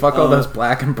Charlie. Fuck all those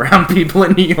black and brown people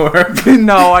in New York.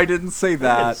 No, I didn't say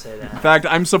that. I didn't say that. In fact,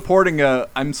 I'm supporting a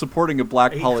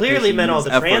black politician. He clearly meant all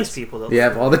the trans people. Though.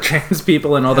 Yeah, all the trans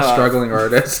people and all the struggling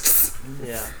artists.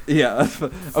 Yeah. Yeah.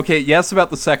 Okay. Yes, about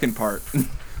the second part.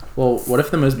 Well, what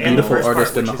if the most beautiful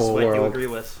artist in the whole world? You agree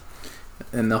with.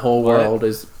 And the whole world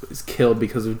is killed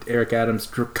because of Eric Adams'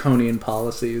 draconian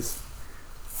policies.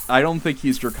 I don't think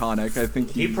he's draconic. I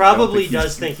think he probably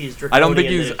does think he's draconian.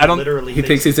 He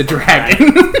thinks he's a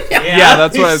dragon. Yeah,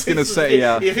 that's what I was gonna say.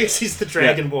 Yeah, he thinks he's the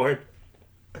Dragonborn.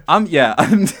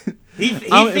 He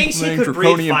thinks he could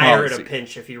breathe fire at a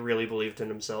pinch if he really believed in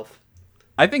himself.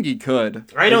 I think he could.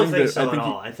 I don't think so at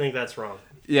all. I think that's wrong.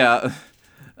 Yeah.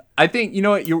 I think, you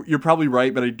know what, you're probably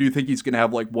right, but I do think he's gonna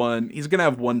have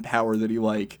one power that he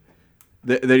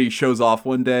that he shows off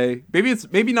one day.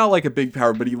 Maybe not like a big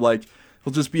power, but he'll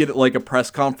just be at like a press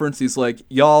conference. He's like,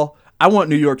 y'all, I want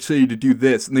New York City to do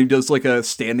this, and then he does like a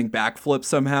standing backflip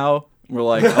somehow. We're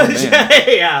like, oh man.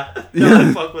 Yeah.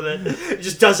 No, fuck with it. It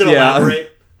just doesn't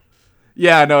elaborate.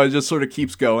 Yeah, no, it just sort of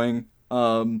keeps going.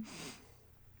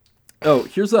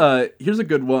 Here's a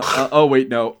good one. Oh wait,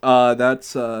 no.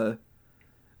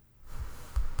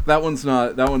 That one's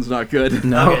not good.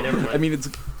 No. Okay, never mind.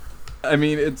 I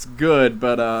mean it's good,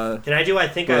 but Can I do? I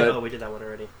think we did that one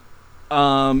already.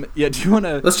 Yeah. Do you want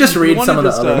to? Let's just read some of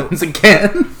the other ones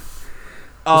again.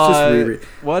 Let's just reread.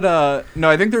 What? No,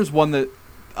 I think there's one that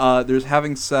there's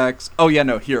having sex. Oh yeah,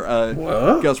 no. Here.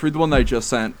 Gus, read the one that I just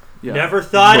sent. Yeah. Never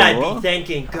thought I'd be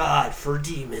thanking God for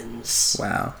demons.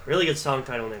 Wow. Really good song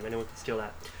title name. Anyone can steal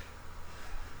that.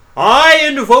 I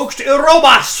invoked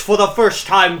Erebus for the first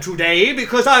time today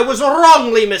because I was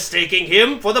wrongly mistaking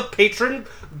him for the patron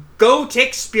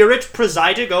Gothic spirit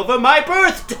presiding over my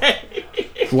birthday.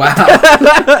 Wow.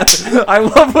 I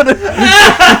love when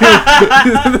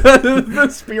the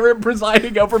spirit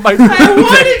presiding over my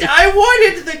birthday. I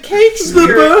wanted the cake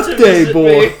spirit. The birthday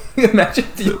boy. Imagine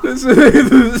this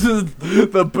is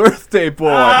the birthday boy.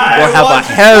 We'll have a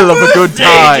hell of a good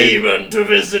time. Demon to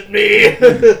visit me.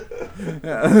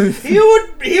 He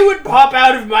would pop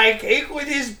out of my cake with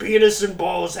his penis and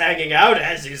balls hanging out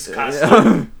as his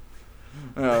custom.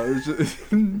 He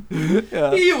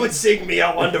would sing me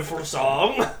a wonderful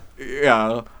song.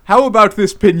 Yeah. How about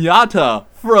this piñata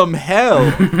from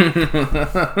hell?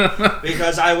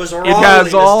 Because I was wrongly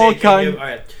mistaking him. All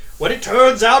right. When it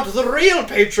turns out the real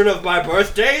patron of my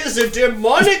birthday is a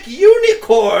demonic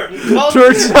unicorn called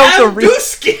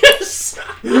Amduskius.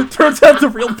 Turns out the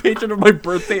real patron of my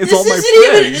birthday is all my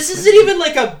friends. This isn't even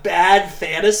like a bad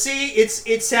fantasy.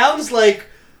 It sounds like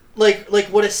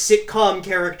what a sitcom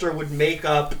character would make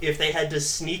up if they had to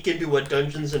sneak into a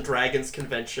Dungeons and Dragons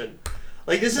convention.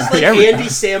 Like this is like Andy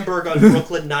Samberg on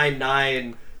Brooklyn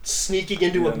Nine-Nine sneaking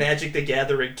into a Magic the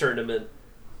Gathering tournament.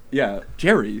 Yeah,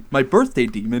 Jerry, my birthday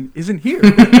demon isn't here.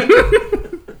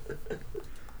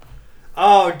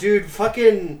 Oh, dude,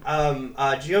 fucking Jim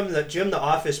the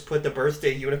Office put the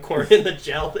birthday unicorn in the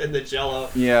Jello.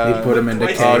 Yeah, he put him in the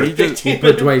cake. He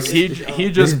put Dwight.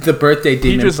 The birthday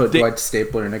demon put Dwight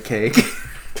Stapler in a cake.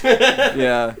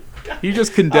 Yeah. He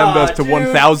just condemned us to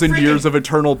 1,000 years of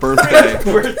eternal birthday.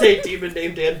 Birthday demon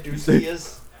named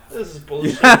Amduskius. This is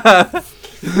bullshit. Yeah.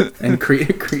 And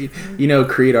Creed, Creed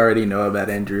already know about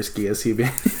Andrewskius.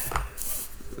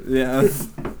 Yeah.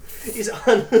 He's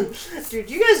on. Dude,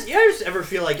 you guys ever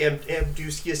feel like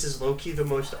Amduskius is low-key the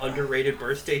most underrated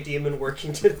birthday demon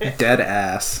working today? Dead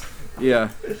ass. Yeah.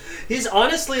 He's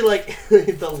honestly like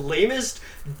the lamest,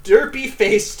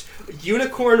 derpy-faced,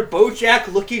 unicorn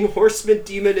Bojack-looking horseman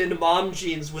demon in mom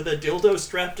jeans with a dildo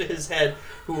strapped to his head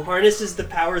who harnesses the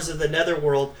powers of the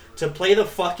netherworld to play the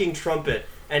fucking trumpet.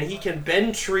 And he can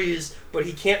bend trees, but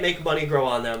he can't make money grow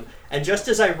on them. And just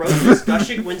as I wrote this,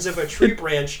 gushing winds of a tree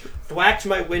branch thwacked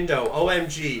my window.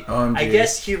 OMG. I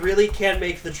guess he really can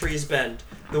make the trees bend.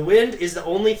 The wind is the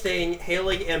only thing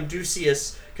hailing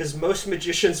Amduskius, because most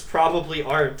magicians probably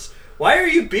aren't. Why are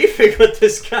you beefing with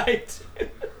this guy?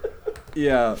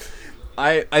 Yeah.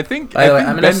 I think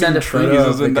I'm gonna send a photo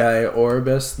of the guy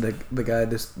Orbis, the guy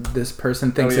this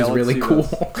person thinks is really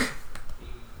cool.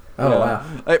 Oh wow!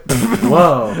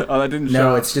 Whoa! Oh, that didn't show.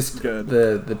 No, it's just good.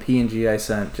 The PNG I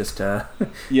sent just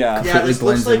this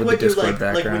looks like what you like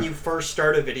when you first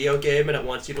start a video game and it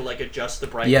wants you to like adjust the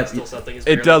brightness till something is.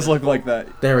 It does look like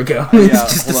that. There we go.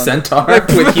 It's just a centaur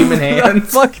with human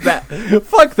hands. Fuck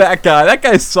that guy. That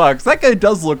guy sucks. That guy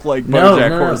does look like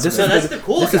BoJack Horseman. That's the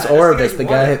cool guy. This is Oribus,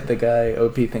 the guy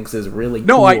OP thinks is really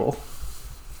cool.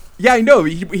 Yeah, I know.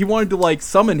 He wanted to, like,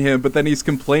 summon him, but then he's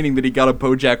complaining that he got a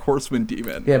BoJack Horseman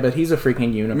demon. Yeah, but he's a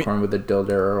freaking unicorn with a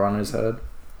dildo on his head.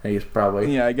 He's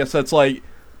probably... Yeah, I guess that's, like...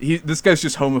 This guy's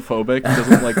just homophobic. He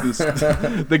doesn't like this...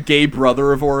 the gay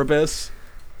brother of Oribus.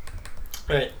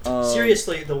 Alright.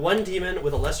 Seriously, the one demon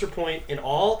with a lesser point in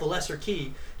all the lesser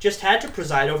key just had to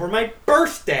preside over my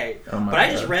birthday. But I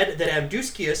just read that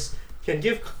Amduskius can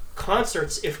give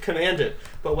concerts if commanded,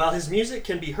 but while his music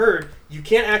can be heard, you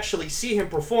can't actually see him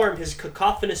perform his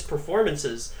cacophonous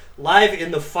performances live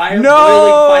in the boiling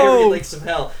fiery lakes of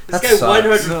hell. This guy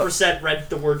 100% read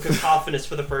the word cacophonous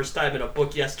for the first time in a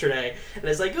book yesterday, and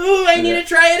is like, ooh, I need to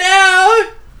try it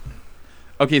out!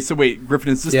 Okay, so wait,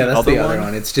 Griffin, is this the that's other the other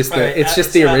one? It's just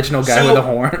the original guy with a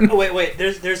horn. Oh, wait,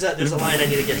 there's a line I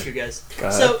need to get to, guys.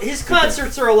 So, his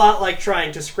concerts are a lot like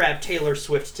trying to scrap Taylor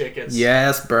Swift tickets.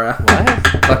 Yes, bruh. What?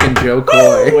 Fucking Joe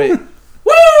Coy. Wait.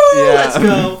 Woo! Yeah. Let's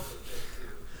go.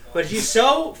 But he's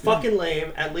so fucking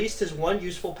lame, at least his one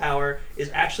useful power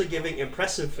is actually giving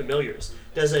impressive familiars.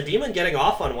 Does a demon getting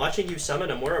off on watching you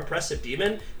summon a more oppressive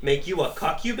demon make you a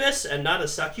cuccubus and not a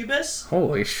succubus?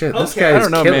 Holy shit, this guy is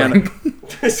killing. Man.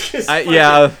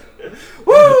 Yeah.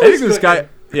 Woo, I think this guy...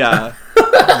 Yeah.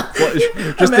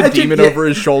 Just a demon over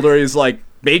his shoulder, he's like,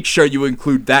 make sure you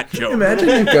include that joke.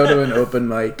 Imagine you go to an open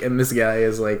mic and this guy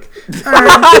is like,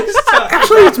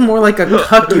 actually it's more like a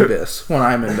cuccubus when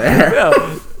I'm in there.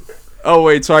 Yeah. Oh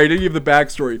wait, sorry, I didn't give the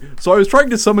backstory. So I was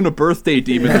trying to summon a birthday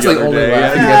demon the other day.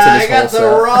 I got the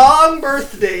wrong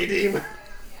birthday demon.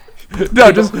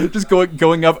 No, just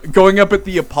going up at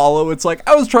the Apollo. It's like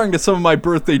I was trying to summon my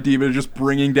birthday demon, just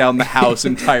bringing down the house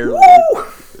entirely.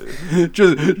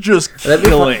 just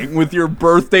killing with your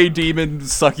birthday demon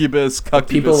succubus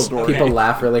cuccubus story. People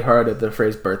laugh really hard at the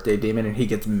phrase birthday demon, and he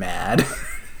gets mad.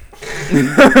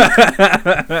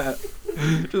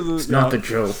 It's not the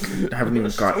joke. I haven't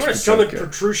even got. I'm gonna summon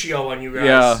Petruchio on you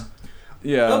guys.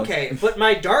 Yeah. Okay, but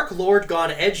my Dark Lord gone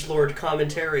Edgelord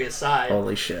commentary aside.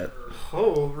 Holy shit.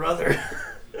 Oh, brother.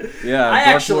 Yeah. I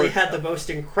actually had the most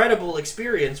incredible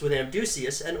experience with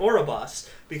Amdusius and Oribos,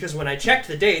 because when I checked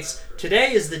the dates,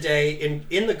 today is the day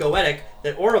in the Goetic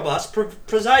that Oribos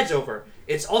presides over.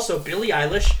 It's also Billie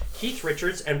Eilish, Keith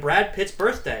Richards, and Brad Pitt's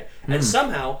birthday. And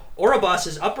somehow,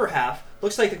 Oribos' upper half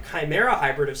looks like a chimera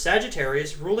hybrid of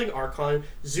Sagittarius, ruling Archon,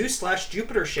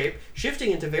 Zeus/Jupiter shape,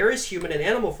 shifting into various human and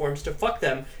animal forms to fuck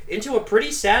them into a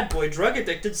pretty sad boy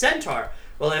drug-addicted centaur.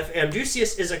 Well, if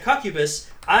Amdusius is a cuccubus,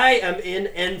 I am in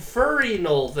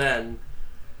Infernal then.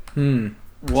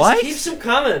 What? Just keeps him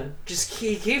coming.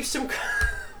 He keeps him coming.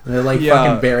 They're like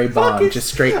fucking Barry Bond,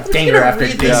 just straight finger after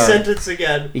finger. Read this sentence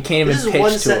again. You can't even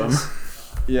pitch to him.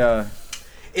 Yeah.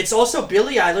 It's also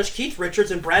Billie Eilish, Keith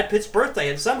Richards, and Brad Pitt's birthday,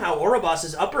 and somehow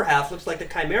Oribos' upper half looks like the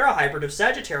chimera hybrid of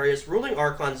Sagittarius, ruling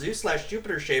Archon,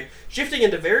 Zeus/Jupiter shape, shifting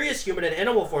into various human and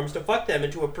animal forms to fuck them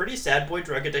into a pretty sad boy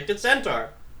drug-addicted centaur.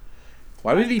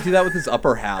 Why did he do that with his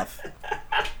upper half?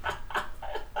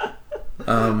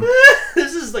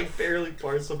 This is like barely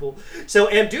parsable. So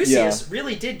Amdusius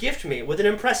really did gift me with an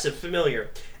impressive familiar.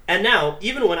 And now,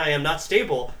 even when I am not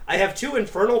stable, I have 2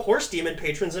 infernal horse demon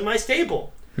patrons in my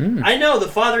stable. I know the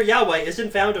Father Yahweh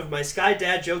isn't found of my Sky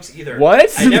Dad jokes either.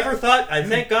 What? I never thought I'd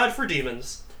thank God for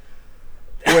demons.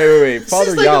 Wait. Father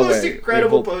This is like Yahweh. the most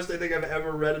incredible post I think I've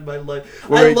ever read in my life.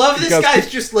 I love this guy's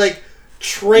just like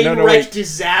train wreck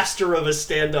disaster of a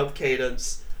stand-up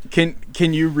cadence. Can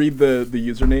you read the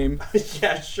username?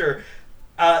 Yeah, sure.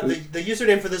 The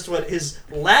username for this one is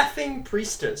Laughing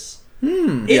Priestess.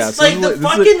 It's like the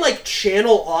fucking like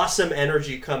channel awesome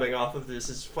energy coming off of this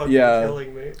is fucking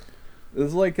killing me. This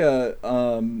is like a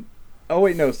oh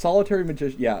wait, no, Solitary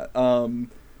Magician. Yeah.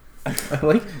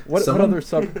 Like what other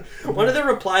sub? One of the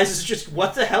replies is just,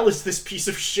 "What the hell is this piece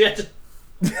of shit?"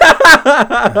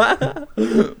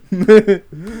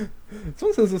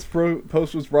 Someone says this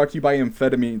post was brought to you by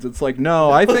amphetamines. It's like,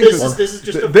 no, I think this is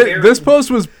just a very, this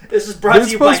post was. This is brought to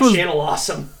you by Channel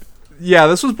Awesome. Yeah,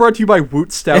 this was brought to you by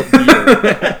Woot Stout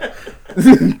Beer.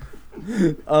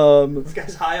 This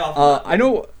guy's high off. I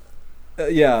know.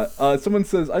 Someone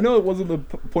says, I know it wasn't the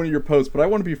point of your post, but I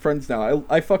want to be friends now.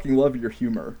 I fucking love your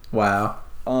humor. Wow.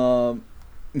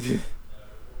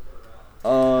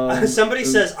 Somebody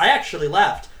says, I actually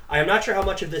laughed. I am not sure how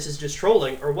much of this is just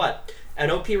trolling or what.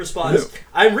 And OP responds,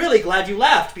 I'm really glad you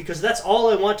laughed, because that's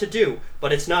all I want to do.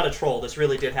 But it's not a troll. This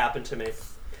really did happen to me.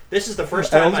 This is the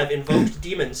first time I've invoked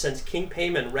demons since King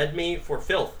Payman read me for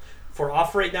filth, for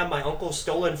offering them my uncle's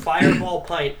stolen fireball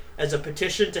pint as a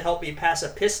petition to help me pass a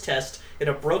piss test in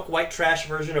a broke white trash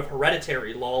version of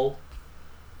Hereditary, lol.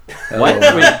 What?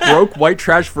 Wait, broke white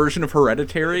trash version of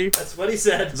Hereditary? That's what he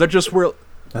said. Is that just where...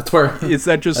 That's where... Is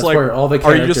that just that's like... where all the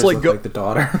characters are you just like, look like the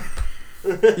daughter.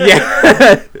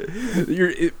 Yeah.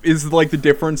 Is like the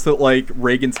difference that like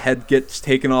Reagan's head gets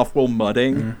taken off while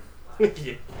mudding?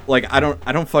 Yeah. Like I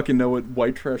don't fucking know what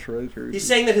white trash Hereditary is. He's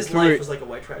saying that his life was like a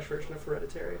white trash version of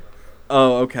Hereditary.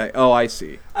 Oh, okay. Oh, I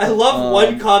see. I love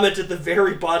one comment at the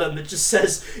very bottom that just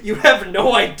says, "You have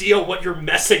no idea what you're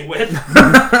messing with."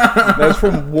 That's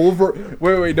from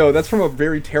Wait, no, that's from a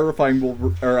very terrifying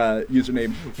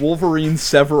username, Wolverine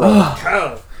Several.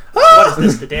 What is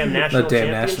this? The damn national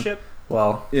championship?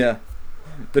 Well, yeah,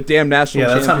 the damn national.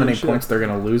 Yeah, that's how many championship. points they're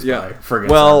gonna lose by. Friggin'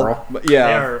 Well, yeah.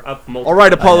 They are up multiple. All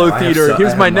right, Apollo Theater.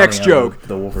 Here's my next joke.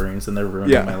 The Wolverines, and they're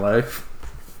ruining my life.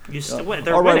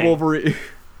 They're all right, winning. Wolverine.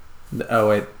 Oh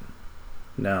wait,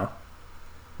 no,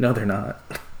 they're not.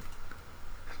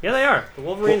 Yeah, they are. The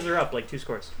Wolverines are up like 2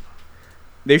 scores.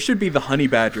 They should be the Honey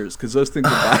Badgers because those things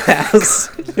are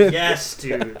badass. Yes,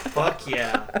 dude. Fuck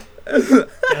yeah.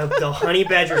 The Honey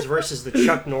Badgers versus the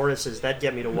Chuck Norrises. That'd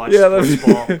get me to watch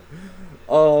sports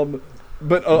ball.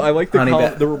 But I like the reply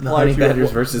the Honey to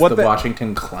Badgers versus the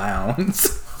Washington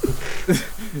Clowns.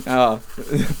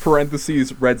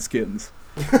 Parentheses Redskins.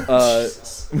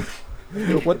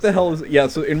 What the hell is... Yeah,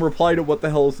 so in reply to what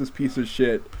the hell is this piece of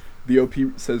shit, the OP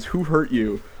says, who hurt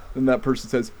you? And that person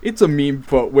says, it's a meme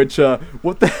quote, which,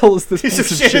 what the hell is this piece of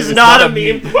shit? Is not a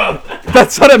meme quote.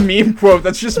 That's not a meme quote,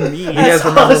 that's just me. You guys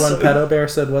remember when Pedo Bear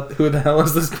said, who the hell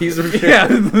is this piece of shit?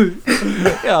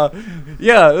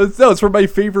 Yeah, it's from my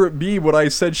favorite meme when I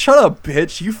said, shut up,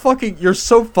 bitch, you're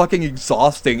so fucking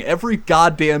exhausting every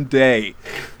goddamn day.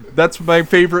 That's my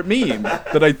favorite meme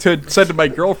that I said to my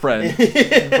girlfriend.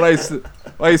 When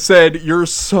I said, you're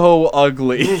so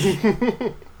ugly.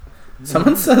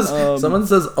 Someone says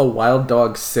a wild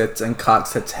dog sits and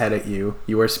cocks its head at you.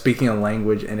 You are speaking a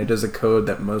language, and it is a code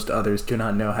that most others do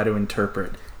not know how to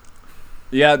interpret.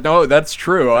 Yeah, no, that's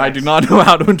true. I do not know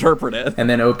how to interpret it. And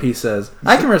then OP says,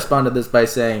 I can respond to this by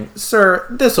saying, sir,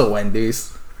 this'll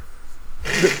Wendy's.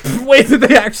 Wait, did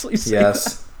they actually say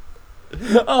Yes.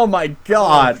 that? Oh my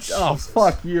god. Oh,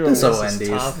 fuck you. This'll This Wendy's. is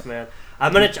tough, man.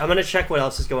 I'm gonna check what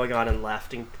else is going on in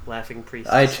laughing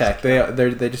priests. I checked.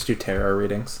 They just do tarot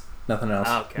readings. Nothing else.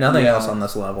 Okay. Nothing else on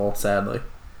this level, sadly.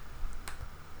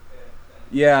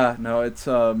 Yeah, no, it's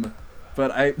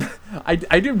but I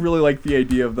did really like the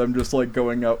idea of them just like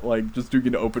going up, like just doing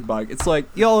an open mic. It's like,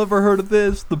 y'all ever heard of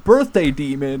this? The birthday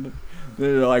demon.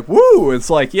 They're like, woo! It's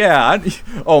like, yeah.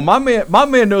 My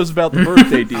man knows about the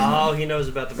birthday demon. Oh, he knows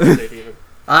about the birthday demon.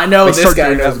 I know this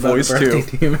guy knows about the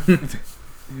birthday demon.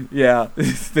 Yeah,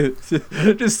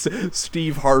 just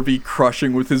Steve Harvey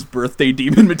crushing with his birthday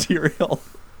demon material.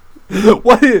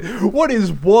 What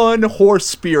is one horse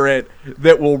spirit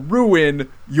that will ruin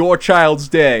your child's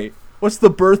day? What's the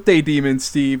birthday demon,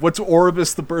 Steve? What's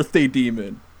Oribus the birthday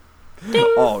demon?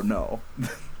 Oh no.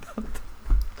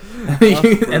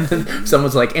 And then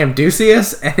someone's like,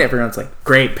 Amdusius? And everyone's like,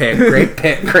 great pick.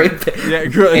 Yeah,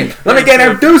 great. Let me get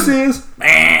Amdusius!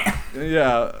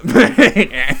 Yeah.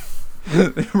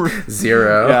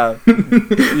 0.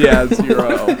 Yeah,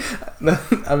 0.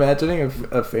 Imagining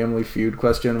a Family Feud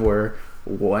question where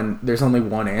there's only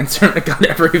one answer and it got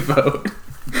every vote.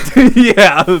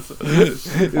 Yeah.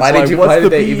 Why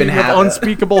did they even have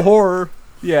unspeakable horror?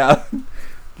 Yeah.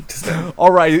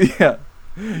 All right. Yeah.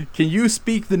 Can you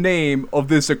speak the name of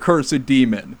this accursed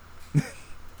demon?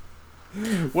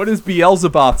 What is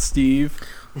Beelzebub, Steve?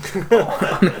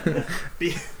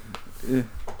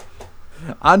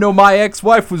 I know my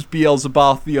ex-wife was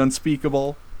Beelzebub the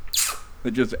Unspeakable.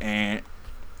 It just Yeah,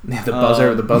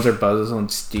 the buzzer buzzes on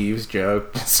Steve's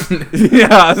joke.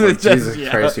 Yeah, like, Jesus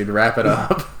Christ, dude, wrap it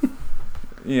up.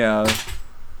 Yeah,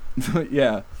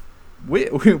 yeah.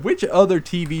 Which other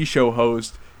TV show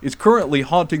host is currently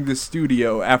haunting this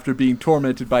studio after being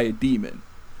tormented by a demon?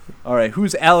 All right,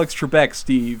 who's Alex Trebek,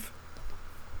 Steve?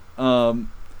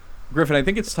 Griffin, I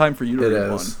think it's time for you to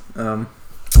read one. Oh,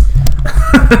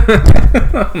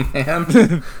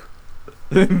 man.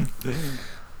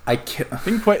 I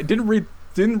didn't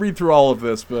read through all of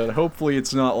this, but hopefully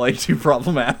it's not like too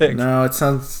problematic. No,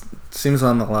 seems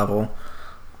on the level.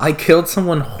 I killed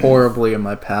someone horribly in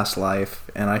my past life,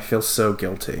 and I feel so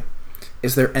guilty.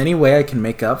 Is there any way I can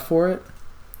make up for it?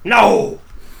 No!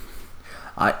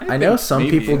 I know some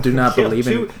people do not believe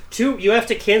in... You have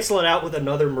to cancel it out with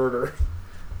another murder.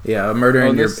 Yeah, a murder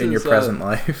in your present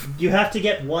life. You have to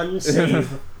get one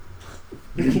save.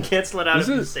 You can cancel it out if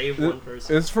you save one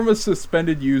person. It's from a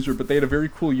suspended user, but they had a very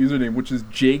cool username, which is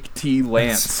Jake T.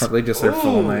 Lance. It's probably just their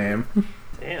full name.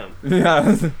 Damn.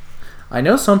 Yeah. I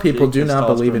know some people do not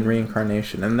believe in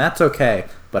reincarnation, and that's okay,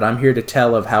 but I'm here to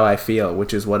tell of how I feel,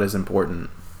 which is what is important.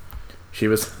 She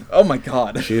was... Oh my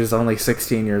god. She was only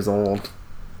 16 years old.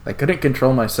 I couldn't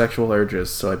control my sexual urges,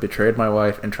 so I betrayed my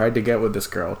wife and tried to get with this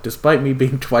girl, despite me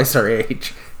being twice her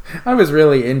age. I was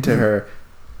really into her,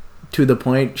 to the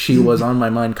point she was on my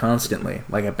mind constantly,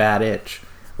 like a bad itch.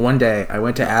 One day, I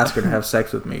went to ask her to have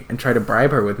sex with me and tried to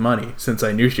bribe her with money, since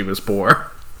I knew she was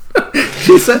poor.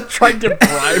 She said, tried to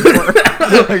bribe her.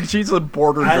 Like she's a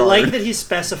border guard. I like that he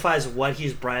specifies what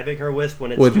he's bribing her with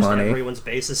when it's with just money. Everyone's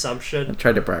base assumption. I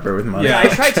tried to bribe her with money. Yeah, I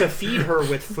tried to feed her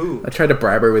with food. I tried to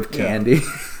bribe her with candy.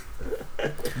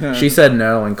 She said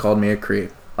no and called me a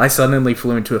creep. I suddenly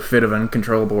flew into a fit of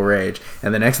uncontrollable rage,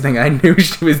 and the next thing I knew,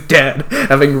 she was dead,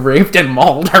 having raped and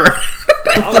mauled her.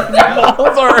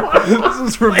 This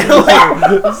is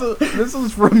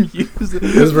from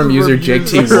user Jake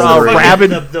T.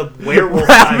 The werewolf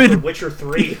guy from Witcher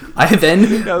 3. I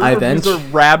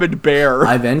then rabid bear.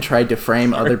 I then tried to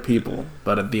frame other people,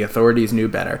 but the authorities knew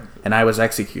better, and I was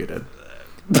executed.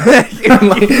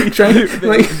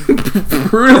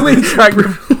 Brutally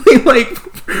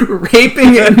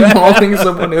raping and mauling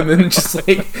someone, and then just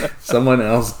like someone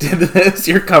else did this.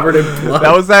 You're covered in blood.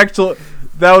 That was actually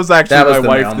my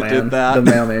wife that did that. The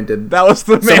mailman did. That was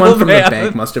the mailman. Someone from the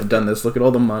bank must have done this. Look at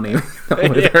all the money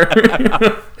with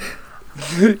her.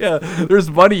 Yeah, there's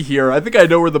money here. I think I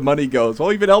know where the money goes.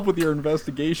 I'll even help with your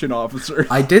investigation, officer.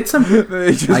 I did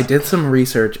some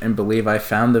research and believe I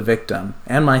found the victim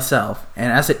and myself.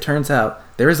 And as it turns out,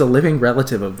 there is a living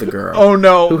relative of the girl. Oh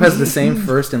no! Who has the same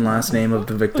first and last name of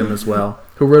the victim as well.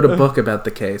 Who wrote a book about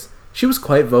the case. She was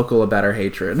quite vocal about her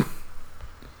hatred.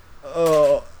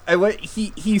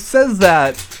 He says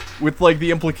that with like the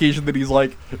implication that he's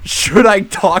like, should I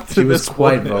talk to this woman? She was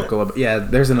quite vocal about. Yeah,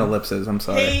 there's an ellipsis. I'm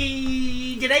sorry.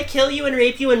 Hey, did I kill you and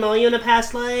rape you and maul you in a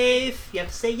past life? You have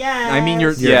to say yes. I mean,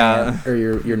 your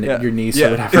niece or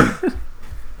whatever.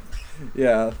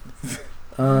 Yeah.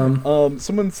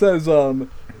 Someone says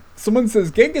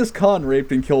Genghis Khan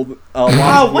raped and killed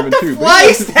lots of women too. Why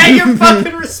is that your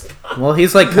fucking response? Well,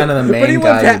 he's like kind of the main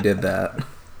guy who did that.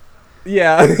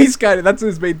 Yeah, that's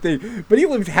his main thing. But he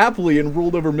lived happily and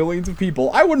ruled over millions of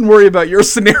people. I wouldn't worry about your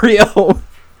scenario.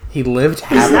 He lived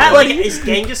happily. Is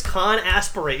Genghis Khan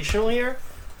aspirational here?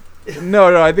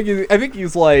 No, I think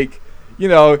he's like, you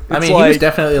know. I mean, he was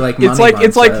definitely like money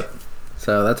mindset.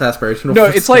 So that's aspirational. No,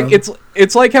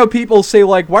 it's like how people say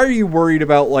like, why are you worried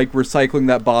about like recycling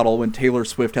that bottle when Taylor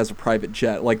Swift has a private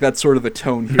jet? Like that's sort of the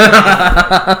tone here.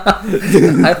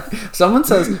 Someone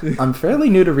says I'm fairly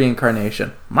new to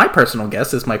reincarnation. My personal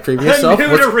guess is my previous self.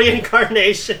 New to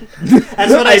reincarnation.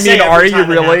 That's what I say. Mean, are you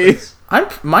really? This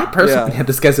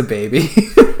guy's a baby.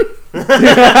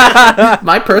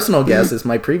 My personal guess is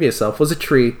my previous self was a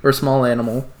tree or small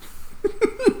animal.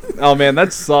 Oh man,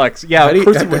 that sucks. Yeah,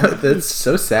 that's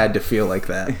so sad to feel like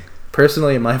that.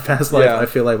 Personally, in my past life, I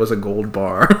feel I was a gold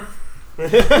bar.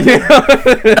 In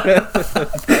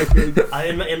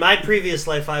my previous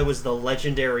life, I was the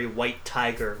legiondary white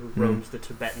tiger who roams the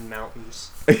Tibetan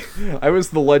mountains. I was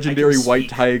the legendary white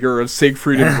tiger of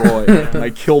Siegfried and Roy. And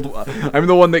I'm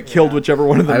the one that killed whichever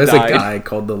one of them died. I was a guy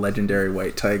called the legendary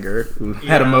white tiger who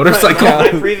had a motorcycle.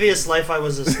 In my previous life, I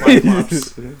was a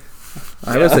Cyclops.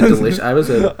 I was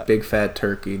a big fat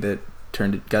turkey that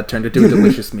got turned into a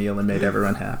delicious meal and made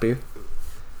everyone happy.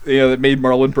 Yeah, that made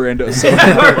Marlon Brando so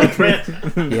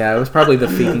happy. Yeah, it was probably the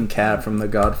feeding cat from The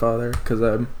Godfather because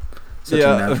I'm such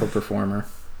a natural performer.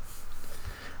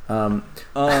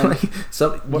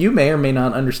 So you may or may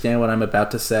not understand what I'm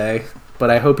about to say, but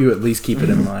I hope you at least keep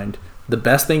it in mind. The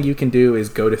best thing you can do is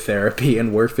go to therapy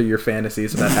and work through your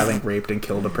fantasies about having raped and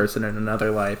killed a person in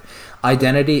another life.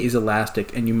 Identity is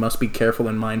elastic, and you must be careful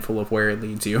and mindful of where it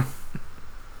leads you.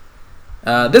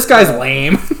 This guy's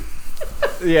lame.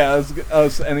 Yeah,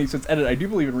 and he says, edit, I do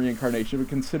believe in reincarnation, but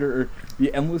consider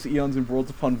the endless eons and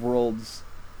worlds upon worlds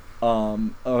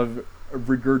of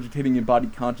regurgitating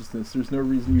embodied consciousness. There's no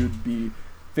reason you would be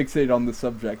fixated on the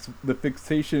subjects. The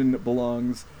fixation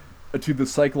belongs to the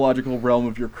psychological realm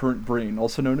of your current brain,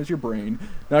 also known as your brain,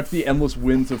 not to the endless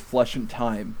winds of flesh and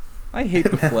time. I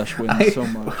hate the flesh winds so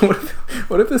much.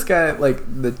 What if this guy, like,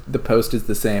 the post is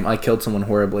the same? I killed someone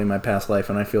horribly in my past life,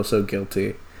 and I feel so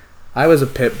guilty. I was a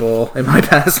pit bull in my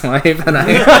past life, and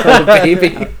I killed a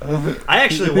baby. I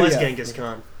actually was Genghis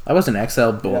Khan. I was an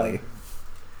XL bully.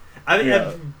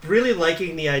 I'm really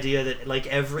liking the idea that like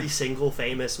every single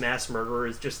famous mass murderer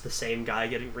is just the same guy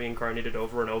getting reincarnated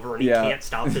over and over, and he can't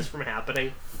stop this from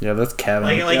happening. Yeah, that's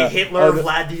Kevin. Like Hitler,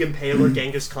 Vlad the Impaler,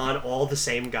 Genghis Khan, all the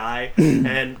same guy.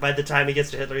 And by the time he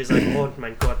gets to Hitler, he's like, "Oh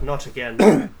my God, not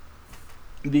again."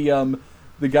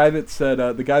 The guy that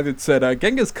said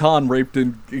Genghis Khan raped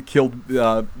and killed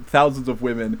thousands of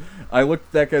women. I looked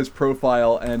at that guy's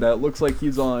profile, and it looks like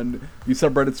he's on the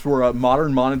subreddits for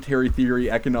modern monetary theory,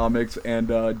 economics, and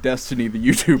Destiny, the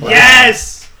YouTuber.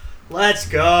 Yes, let's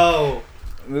go.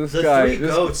 This the guy, three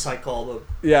goats, I call them.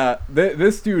 Yeah,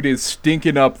 this dude is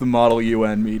stinking up the Model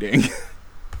UN meeting.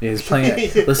 Yeah, he's playing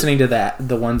it, listening to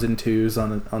the ones and twos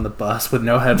on the bus with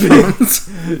no headphones.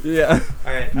 Yeah.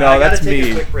 All right. No, I gotta that's take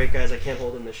me. a quick break, guys. I can't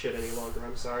hold in this shit any longer.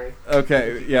 I'm sorry.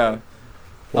 Okay. Yeah.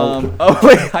 Well, oh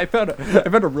wait, I found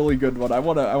a really good one. I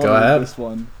wanna read this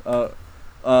one.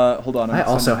 Hold on. I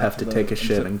also have to take a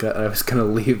shit, and I was gonna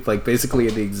leave like basically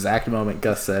at the exact moment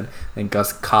Gus said, and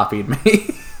Gus copied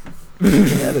me.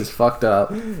 That is fucked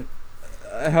up.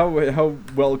 How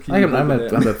well can you I'm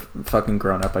a fucking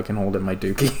grown up. I can hold in my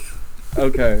dookie.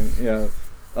 Okay, yeah.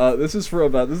 This is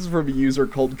from a user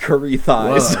called Curry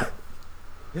Thighs,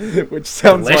 which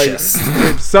sounds delicious.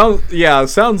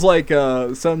 sounds like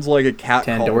a cat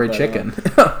tandoori chicken.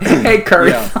 Hey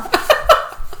Curry.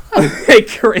 Hey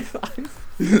Curry Thighs.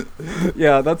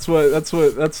 Yeah, that's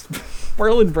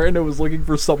Marlon Brando was looking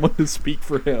for someone to speak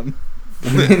for him.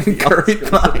 Curry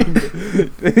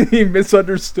Thighs. He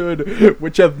misunderstood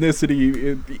which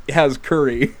ethnicity has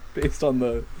curry based on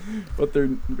what they're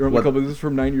normally called. This is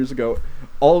from 9 years ago.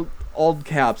 All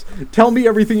caps. Tell me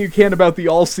everything you can about the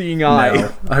all-seeing eye.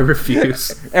 No, I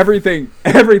refuse. everything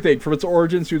from its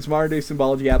origins to its modern-day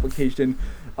symbology application,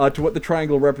 to what the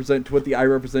triangle represent, to what the eye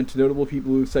represent, to notable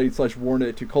people who studied / worn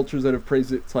it, to cultures that have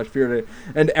praised it / feared it,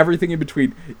 and everything in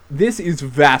between. This is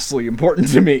vastly important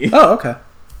to me. Oh, okay.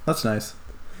 That's nice.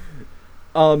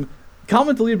 Comment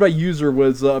deleted by user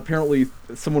was apparently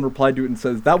someone replied to it and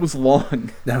says that was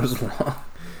long. That was long.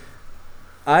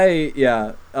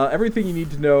 Everything you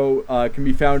need to know can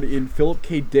be found in Philip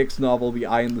K. Dick's novel The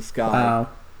Eye in the Sky.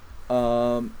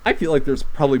 Wow. I feel like there's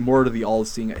probably more to the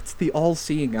all-seeing. It's the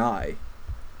all-seeing eye.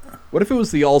 What if it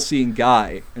was the all-seeing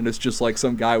guy and it's just like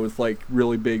some guy with like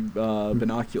really big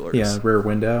binoculars? Yeah, Rear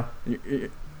Window.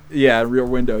 Yeah, Rear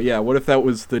Window. Yeah, what if that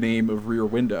was the name of Rear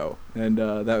Window and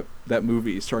that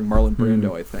movie starring Marlon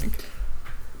Brando, I think.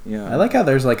 Yeah. I like how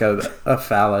there's like a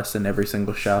phallus in every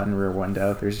single shot in Rear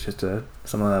Window. There's just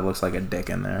something that looks like a dick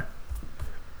in there.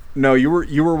 No, you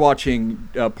were watching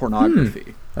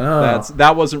pornography. Oh.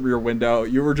 That wasn't Rear Window.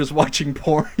 You were just watching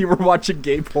porn. You were watching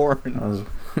gay porn. I was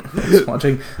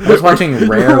watching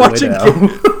Rare Widow.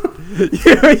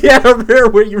 Rare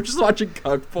Widow. You were just watching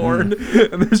cuck porn,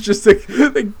 and there's just like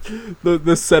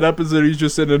the setup is that he's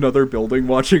just in another building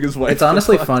watching his wife. It's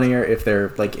honestly funnier if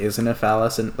there like isn't a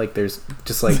phallus and like there's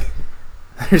just like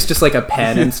a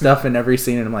pen and stuff in every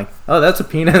scene, and I'm like, oh, that's a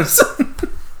penis.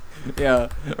 Yeah,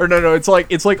 or no, it's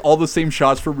like all the same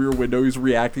shots for Rear Window. He's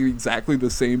reacting exactly the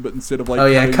same, but instead of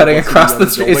like cutting across the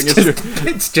street,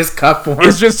 it's just cuck porn.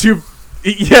 It's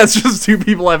just two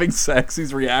people having sex.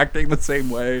 He's reacting the same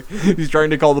way. He's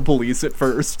trying to call the police at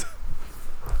first.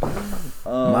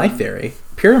 My theory: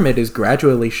 pyramid is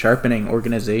gradually sharpening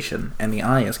organization, and the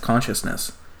eye is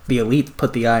consciousness. The elite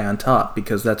put the eye on top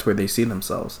because that's where they see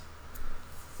themselves.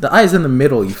 The eye's in the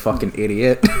middle, you fucking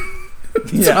idiot.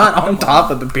 It's not on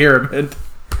top of the pyramid.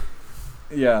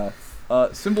 Yeah.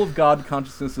 Symbol of God,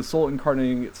 consciousness, the soul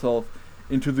incarnating itself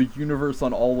into the universe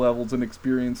on all levels and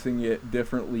experiencing it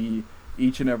differently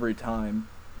each and every time.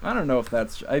 I don't know if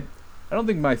that's... I don't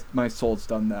think my soul's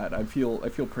done that. I feel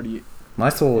pretty... My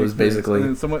soul is basically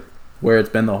where it's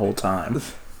been the whole time.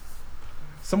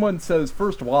 Someone says,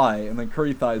 first why, and then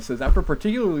Curry Thighs says, after a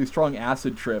particularly strong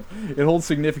acid trip, it holds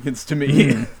significance to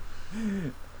me.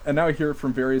 And now I hear it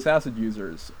from various acid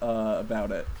users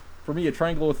about it. For me, a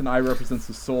triangle with an eye represents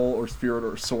the soul or spirit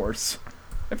or source.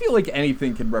 I feel like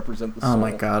anything can represent the soul. Oh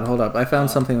my god, hold up. I found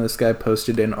something this guy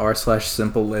posted in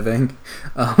r/simple living.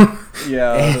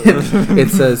 It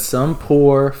says, some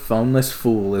poor, phoneless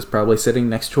fool is probably sitting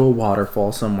next to a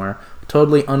waterfall somewhere,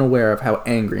 totally unaware of how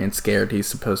angry and scared he's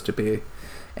supposed to be.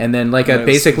 And then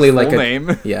basically like a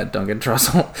name. Yeah, Duncan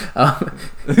Trussell.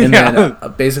 Then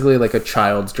basically like a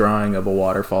child's drawing of a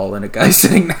waterfall and a guy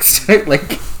sitting next to it,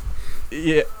 like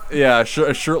a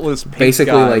shirtless pink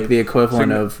basically guy like the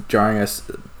equivalent of drawing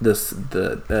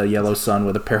the yellow sun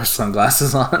with a pair of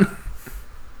sunglasses on.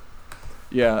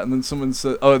 Yeah, and then someone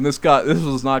said, "Oh, and this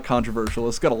was not controversial.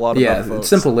 It's got a lot of votes." It's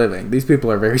simple living. These people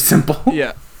are very simple.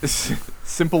 Yeah,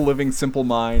 simple living, simple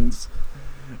minds.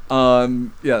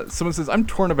 Yeah, someone says, I'm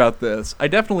torn about this. I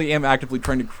definitely am actively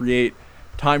trying to create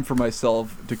time for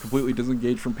myself to completely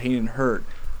disengage from pain and hurt.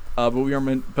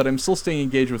 But I'm still staying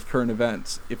engaged with current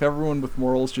events. If everyone with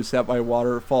morals just sat by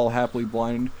water, fall happily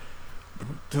blind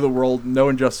to the world, no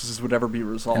injustices would ever be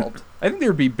resolved. I think there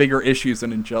would be bigger issues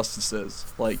than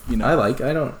injustices. Like, you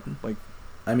know.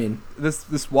 I mean,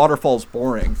 this waterfall's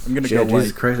boring. I'm gonna go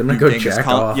Jesus Christ, I'm gonna go jack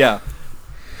off.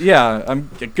 Yeah,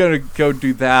 I'm gonna go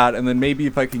do that, and then maybe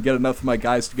if I can get enough of my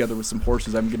guys together with some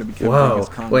horses, I'm gonna become Genghis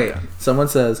Khan. Wait, someone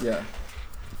says,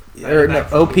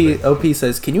 OP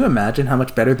says, can you imagine how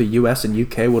much better the U.S. and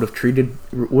UK would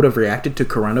have reacted to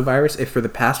coronavirus if for the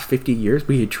past 50 years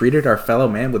we had treated our fellow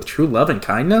man with true love and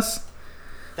kindness?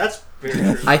 That's very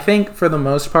true. I think for the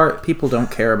most part, people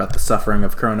don't care about the suffering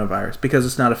of coronavirus because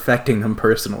it's not affecting them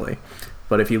personally.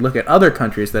 But if you look at other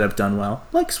countries that have done well,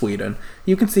 like Sweden,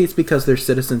 you can see it's because their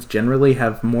citizens generally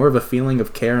have more of a feeling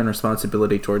of care and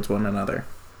responsibility towards one another.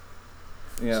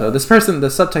 Yeah. So the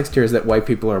subtext here is that white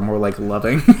people are more like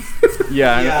loving.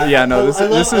 I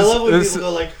love when people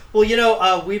go like, well, you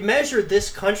know, we measured this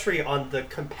country on the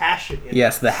compassion index.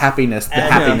 Yes, the happiness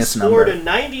number. Scored a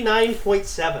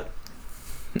 99.7.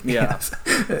 Yeah. Yes.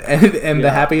 And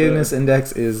the happiness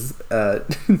index is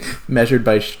measured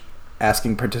by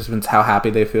asking participants how happy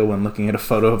they feel when looking at a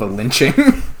photo of a lynching.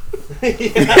 We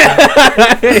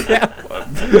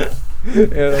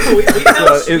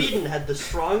know Sweden had the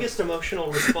strongest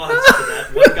emotional response to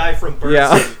that one guy from Berkeley.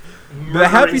 Yeah. The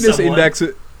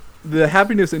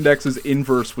happiness index is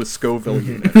inverse with Scoville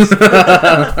units.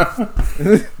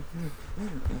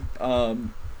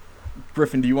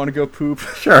 Griffin, do you want to go poop?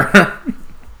 Sure.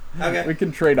 Okay. We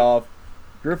can trade off.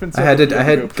 Griffin said I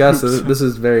had Gus, this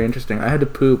is very interesting. I had to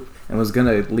poop and was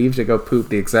gonna leave to go poop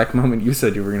the exact moment you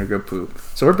said you were gonna go poop.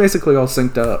 So we're basically all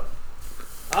synced up.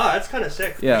 Oh, that's kind of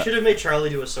sick. Yeah. We should have made Charlie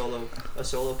do a solo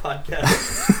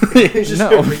podcast. Just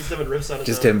reads them and riffs on his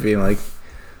Just own. him being like,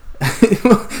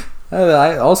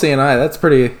 Allsy and I, that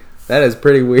is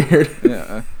pretty weird.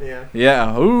 Yeah. Yeah.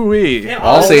 Yeah. Ooh-wee. Yeah,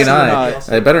 Allsy and I.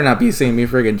 They better not be seeing me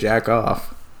friggin' jack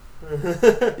off.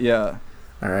 Yeah.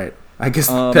 Alright. I guess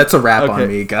that's a wrap on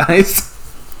me, guys.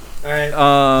 Alright.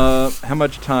 How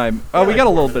much time? Oh, we got a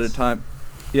little bit of time.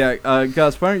 Yeah,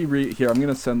 Gus, why don't you read here? I'm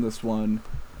gonna send this one.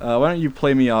 Why don't you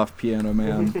play me off, Piano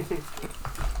Man?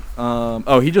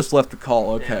 He just left the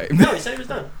call. Okay. Yeah. No, he said he was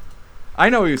done. I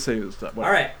know he said he was done.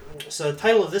 Alright. So the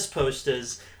title of this post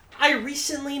is, I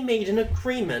recently made an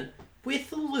agreement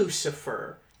with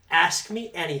Lucifer. Ask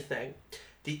me anything.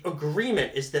 The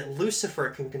agreement is that Lucifer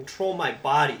can control my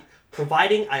body,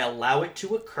 providing I allow it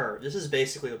to occur. This is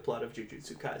basically the plot of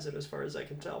Jujutsu Kaisen as far as I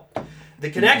can tell. The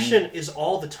connection is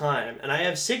all the time, and I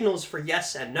have signals for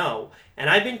yes and no, and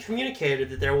I've been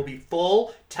communicated that there will be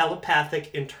full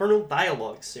telepathic internal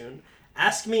dialogue soon.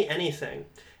 Ask me anything.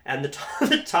 And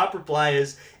the top reply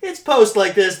is, it's posts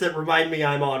like this that remind me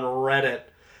I'm on Reddit.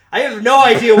 I have no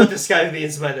idea what this guy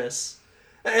means by this.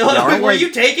 Were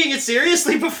you taking it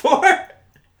seriously before?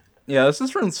 Yeah, this is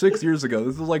from 6 years ago.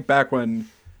 This is like back when...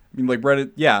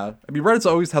 Reddit, yeah. Reddit's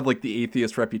always had, the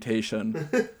atheist reputation.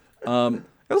 I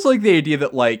also like the idea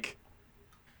that,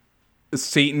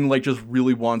 Satan, just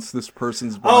really wants this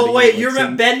person's body. Oh, wait, you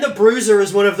remember Ben the Bruiser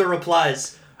is one of the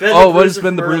replies. What does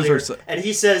Ben the Bruiser say? And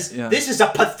he says, This is a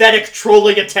pathetic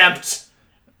trolling attempt.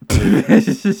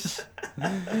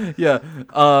 Yeah.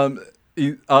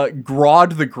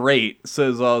 Grodd the Great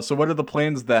says, so what are the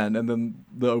plans then? And then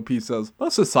the OP says, a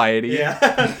society.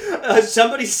 Yeah.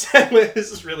 Somebody said,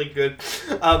 this is really good.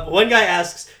 One guy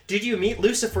asks, did you meet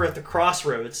Lucifer at the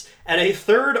crossroads? And a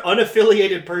third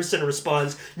unaffiliated person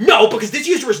responds, no, because this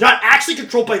user is not actually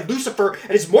controlled by Lucifer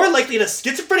and is more likely in a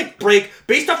schizophrenic break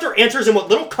based off their answers and what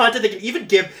little content they can even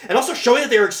give, and also showing that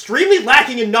they are extremely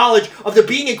lacking in knowledge of the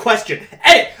being in question.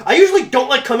 Edit! I usually don't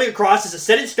like coming across as a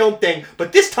set-in-stone thing,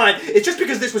 but this time, it's just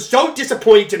because this was so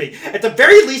disappointing to me. At the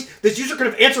very least, this user could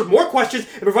have answered more questions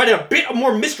and provided a bit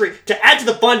more mystery to add to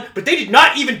the fun, but they did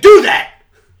not even do that!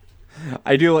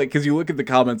 I do because you look at the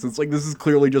comments, it's this is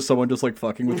clearly just someone just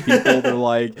fucking with people.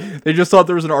 They're they just thought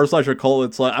there was an r/occult.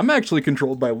 It's I'm actually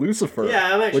controlled by Lucifer.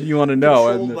 Yeah, I'm actually what do you want to know?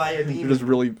 Controlled by a demon. Just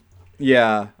really,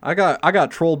 yeah, I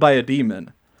got trolled by a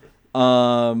demon.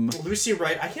 Lucy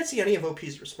Wright. I can't see any of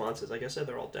OP's responses. I guess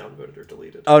they're all downvoted or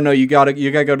deleted. Oh no, you gotta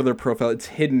go to their profile. It's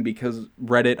hidden because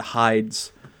Reddit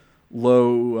hides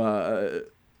low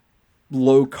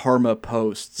karma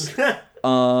posts.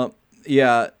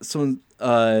 Yeah, someone.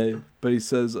 But he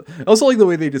says, I also like the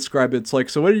way they describe it.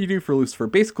 It's so what do you do for Lucifer?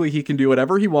 Basically, he can do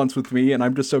whatever he wants with me, and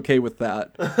I'm just okay with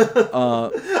that.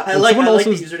 I like the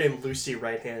username Lucy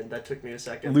Right Hand. That took me a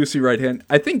second. Lucy Right Hand.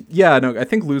 I think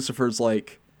Lucifer's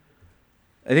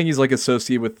I think he's like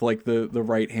associated with like the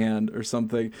right hand or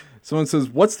something. Someone says,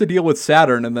 "What's the deal with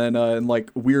Saturn?" And then in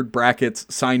like weird brackets,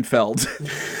 Seinfeld.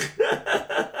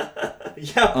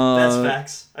 Yeah, that's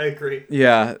facts. I agree.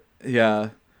 Yeah.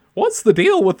 What's the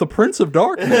deal with the Prince of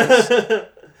Darkness?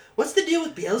 What's the deal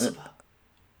with Beelzebub?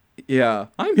 Yeah,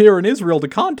 I'm here in Israel to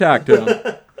contact him.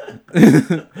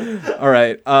 All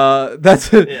right,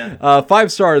 that's it. Yeah.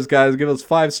 5 stars, guys. Give us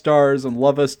 5 stars and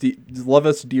love us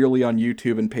dearly on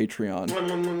YouTube and Patreon.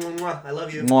 I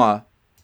love you. Mwah.